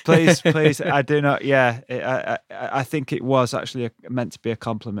time. But please, I do not. Yeah, I think it was actually meant to be a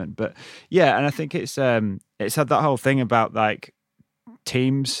compliment. But yeah, and I think it's had that whole thing about like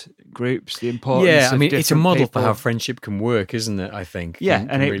teams, groups, the importance. Yeah, I mean, of it's a model people. for how friendship can work, isn't it? I think. Yeah,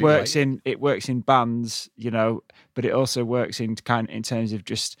 and it works in bands, you know, but it also works in terms of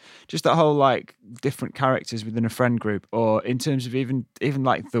just that whole like different characters within a friend group, or in terms of even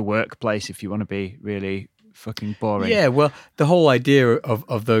like the workplace, if you want to be really fucking boring. Yeah, well, the whole idea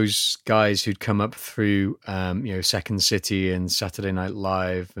of those guys who'd come up through, you know, Second City and Saturday Night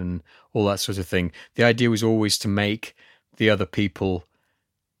Live and all that sort of thing. The idea was always to make the other people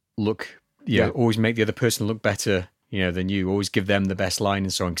look, always make the other person look better, you know, than you. Always give them the best line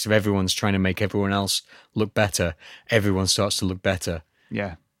and so on. Because if everyone's trying to make everyone else look better, everyone starts to look better.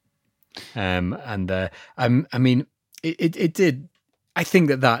 Yeah. I mean, it did. I think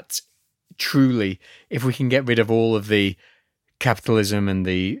that truly, if we can get rid of all of the capitalism and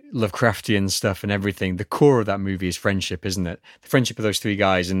the Lovecraftian stuff and everything, the core of that movie is friendship, isn't it? The friendship of those three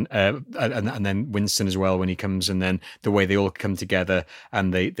guys, and then Winston as well when he comes, and then the way they all come together,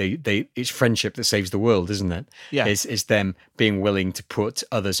 and they it's friendship that saves the world, isn't it? Yeah, it's them being willing to put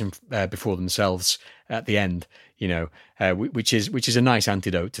others before themselves at the end, which is a nice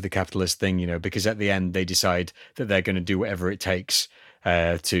antidote to the capitalist thing, because at the end they decide that they're going to do whatever it takes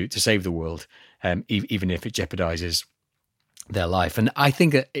to save the world, even if it jeopardizes their life. And I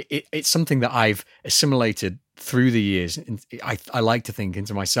think it's something that I've assimilated through the years. I like to think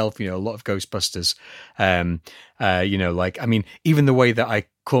into myself, a lot of Ghostbusters, even the way that I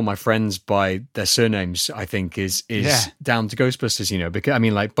call my friends by their surnames, I think is down to Ghostbusters,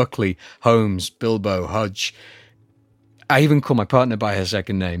 because like Buckley, Holmes, Bilbo, Hodge. I even call my partner by her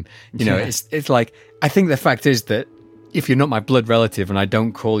second name. It's like, I think the fact is that if you're not my blood relative and I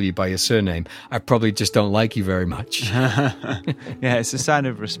don't call you by your surname, I probably just don't like you very much. Yeah, it's a sign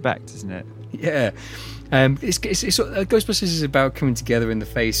of respect, isn't it? Yeah. Ghostbusters is about coming together in the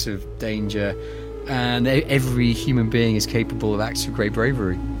face of danger, and every human being is capable of acts of great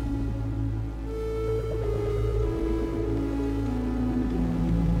bravery.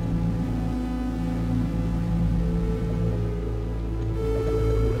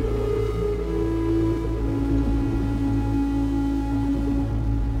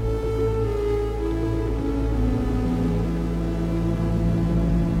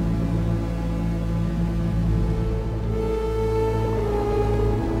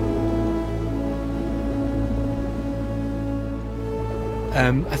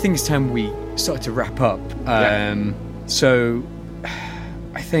 I think it's time we start to wrap up. So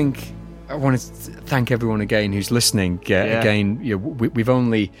I think I want to thank everyone again who's listening. Again, we've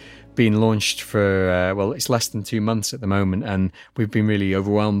only been launched for, it's less than 2 months at the moment, and we've been really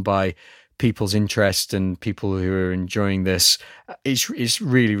overwhelmed by people's interest and people who are enjoying this. It's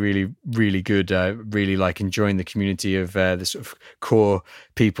really, really, really good. Really like enjoying the community of the sort of core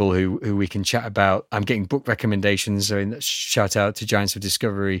people who we can chat about. I'm getting book recommendations. So shout out to Giants of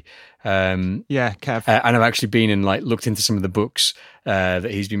Discovery. Kev. And I've actually been and looked into some of the books that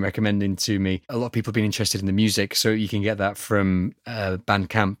he's been recommending to me. A lot of people have been interested in the music, so you can get that from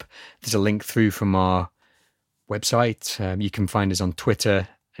Bandcamp. There's a link through from our website. You can find us on Twitter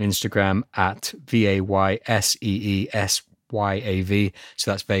and Instagram at VAYSEESYAV.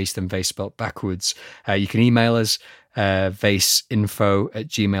 So that's Vase, then Vase spelled backwards. You can email us,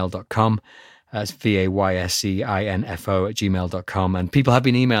 vaseinfo@gmail.com. That's VAYSEINFO@gmail.com. And people have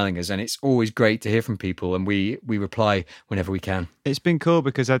been emailing us, and it's always great to hear from people, and we reply whenever we can. It's been cool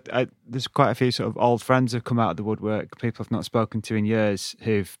because there's quite a few sort of old friends who've come out of the woodwork, people I've not spoken to in years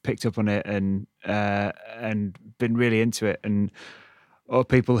who've picked up on it and been really into it, or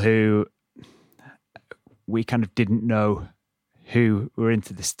people who we kind of didn't know who were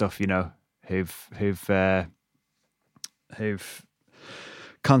into this stuff, who've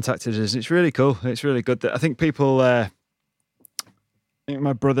contacted us. It's really cool. It's really good. I think people. I think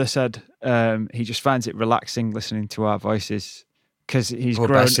my brother said he just finds it relaxing listening to our voices because he's poor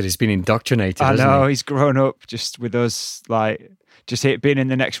grown. Bastard, he's been indoctrinated. I know hasn't he's grown up just with us, just being in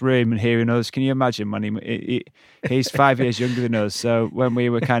the next room and hearing us. Can you imagine when he's 5 years younger than us? So when we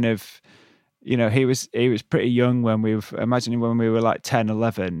were kind of, he was pretty young when we were imagining when we were like 10,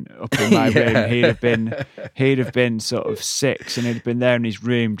 11 up in my room. He'd have been sort of 6, and he'd have been there in his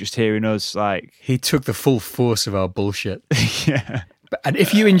room just hearing us. He took the full force of our bullshit. Yeah. And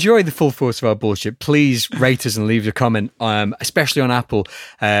if you enjoy the full force of our bullshit, please rate us and leave a comment, especially on Apple,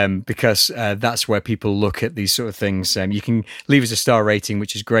 because that's where people look at these sort of things. You can leave us a star rating,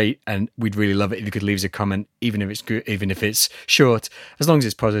 which is great, and we'd really love it if you could leave us a comment, even if it's good, even if it's short, as long as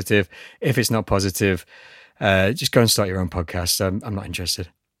it's positive. If it's not positive, just go and start your own podcast. I'm not interested.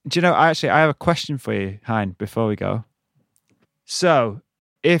 Do you know, I have a question for you, Hein, before we go. So,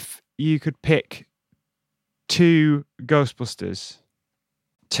 if you could pick 2 Ghostbusters,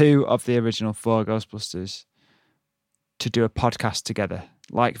 2 of the original 4 Ghostbusters, to do a podcast together,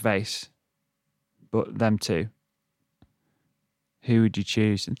 like Vase, but them 2, who would you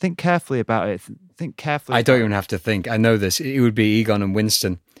choose? And think carefully about it. I don't even have to think. I know this. It would be Egon and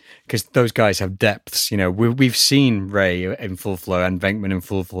Winston, because those guys have depths. We've seen Ray in full flow and Venkman in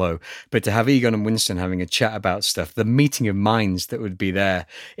full flow, but to have Egon and Winston having a chat about stuff, the meeting of minds that would be there,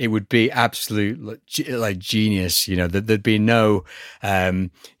 it would be absolute genius. There'd be no,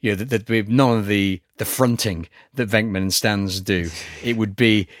 there'd be none of the fronting that Venkman and Stans do. It would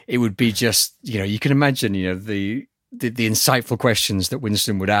be just, you can imagine, the insightful questions that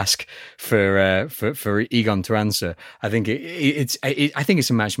Winston would ask for Egon to answer. I think it's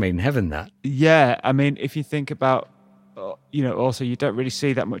a match made in heaven. That. Yeah, I mean, if you think about also you don't really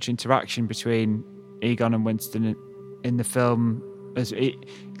see that much interaction between Egon and Winston in the film.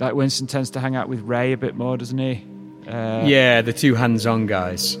 Like Winston tends to hang out with Ray a bit more, doesn't he? The two hands-on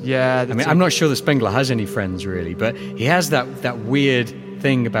guys. Yeah, I'm not sure that Spengler has any friends really, but he has that weird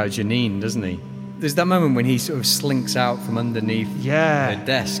thing about Janine, doesn't he? There's that moment when he sort of slinks out from underneath her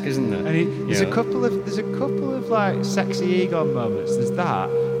desk, isn't there? And there's a couple of like sexy Egon moments. There's that,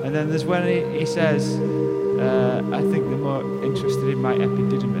 and then there's when he says, "I think they're more interested in my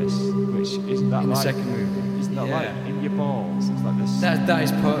epididymis," which isn't that in the like, second movie. It's not like in your balls. It's like this. That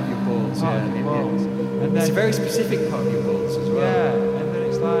is part of your balls. Part of your balls. And then, it's a very specific part of your balls as well. Yeah, and then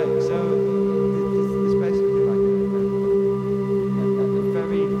it's like so.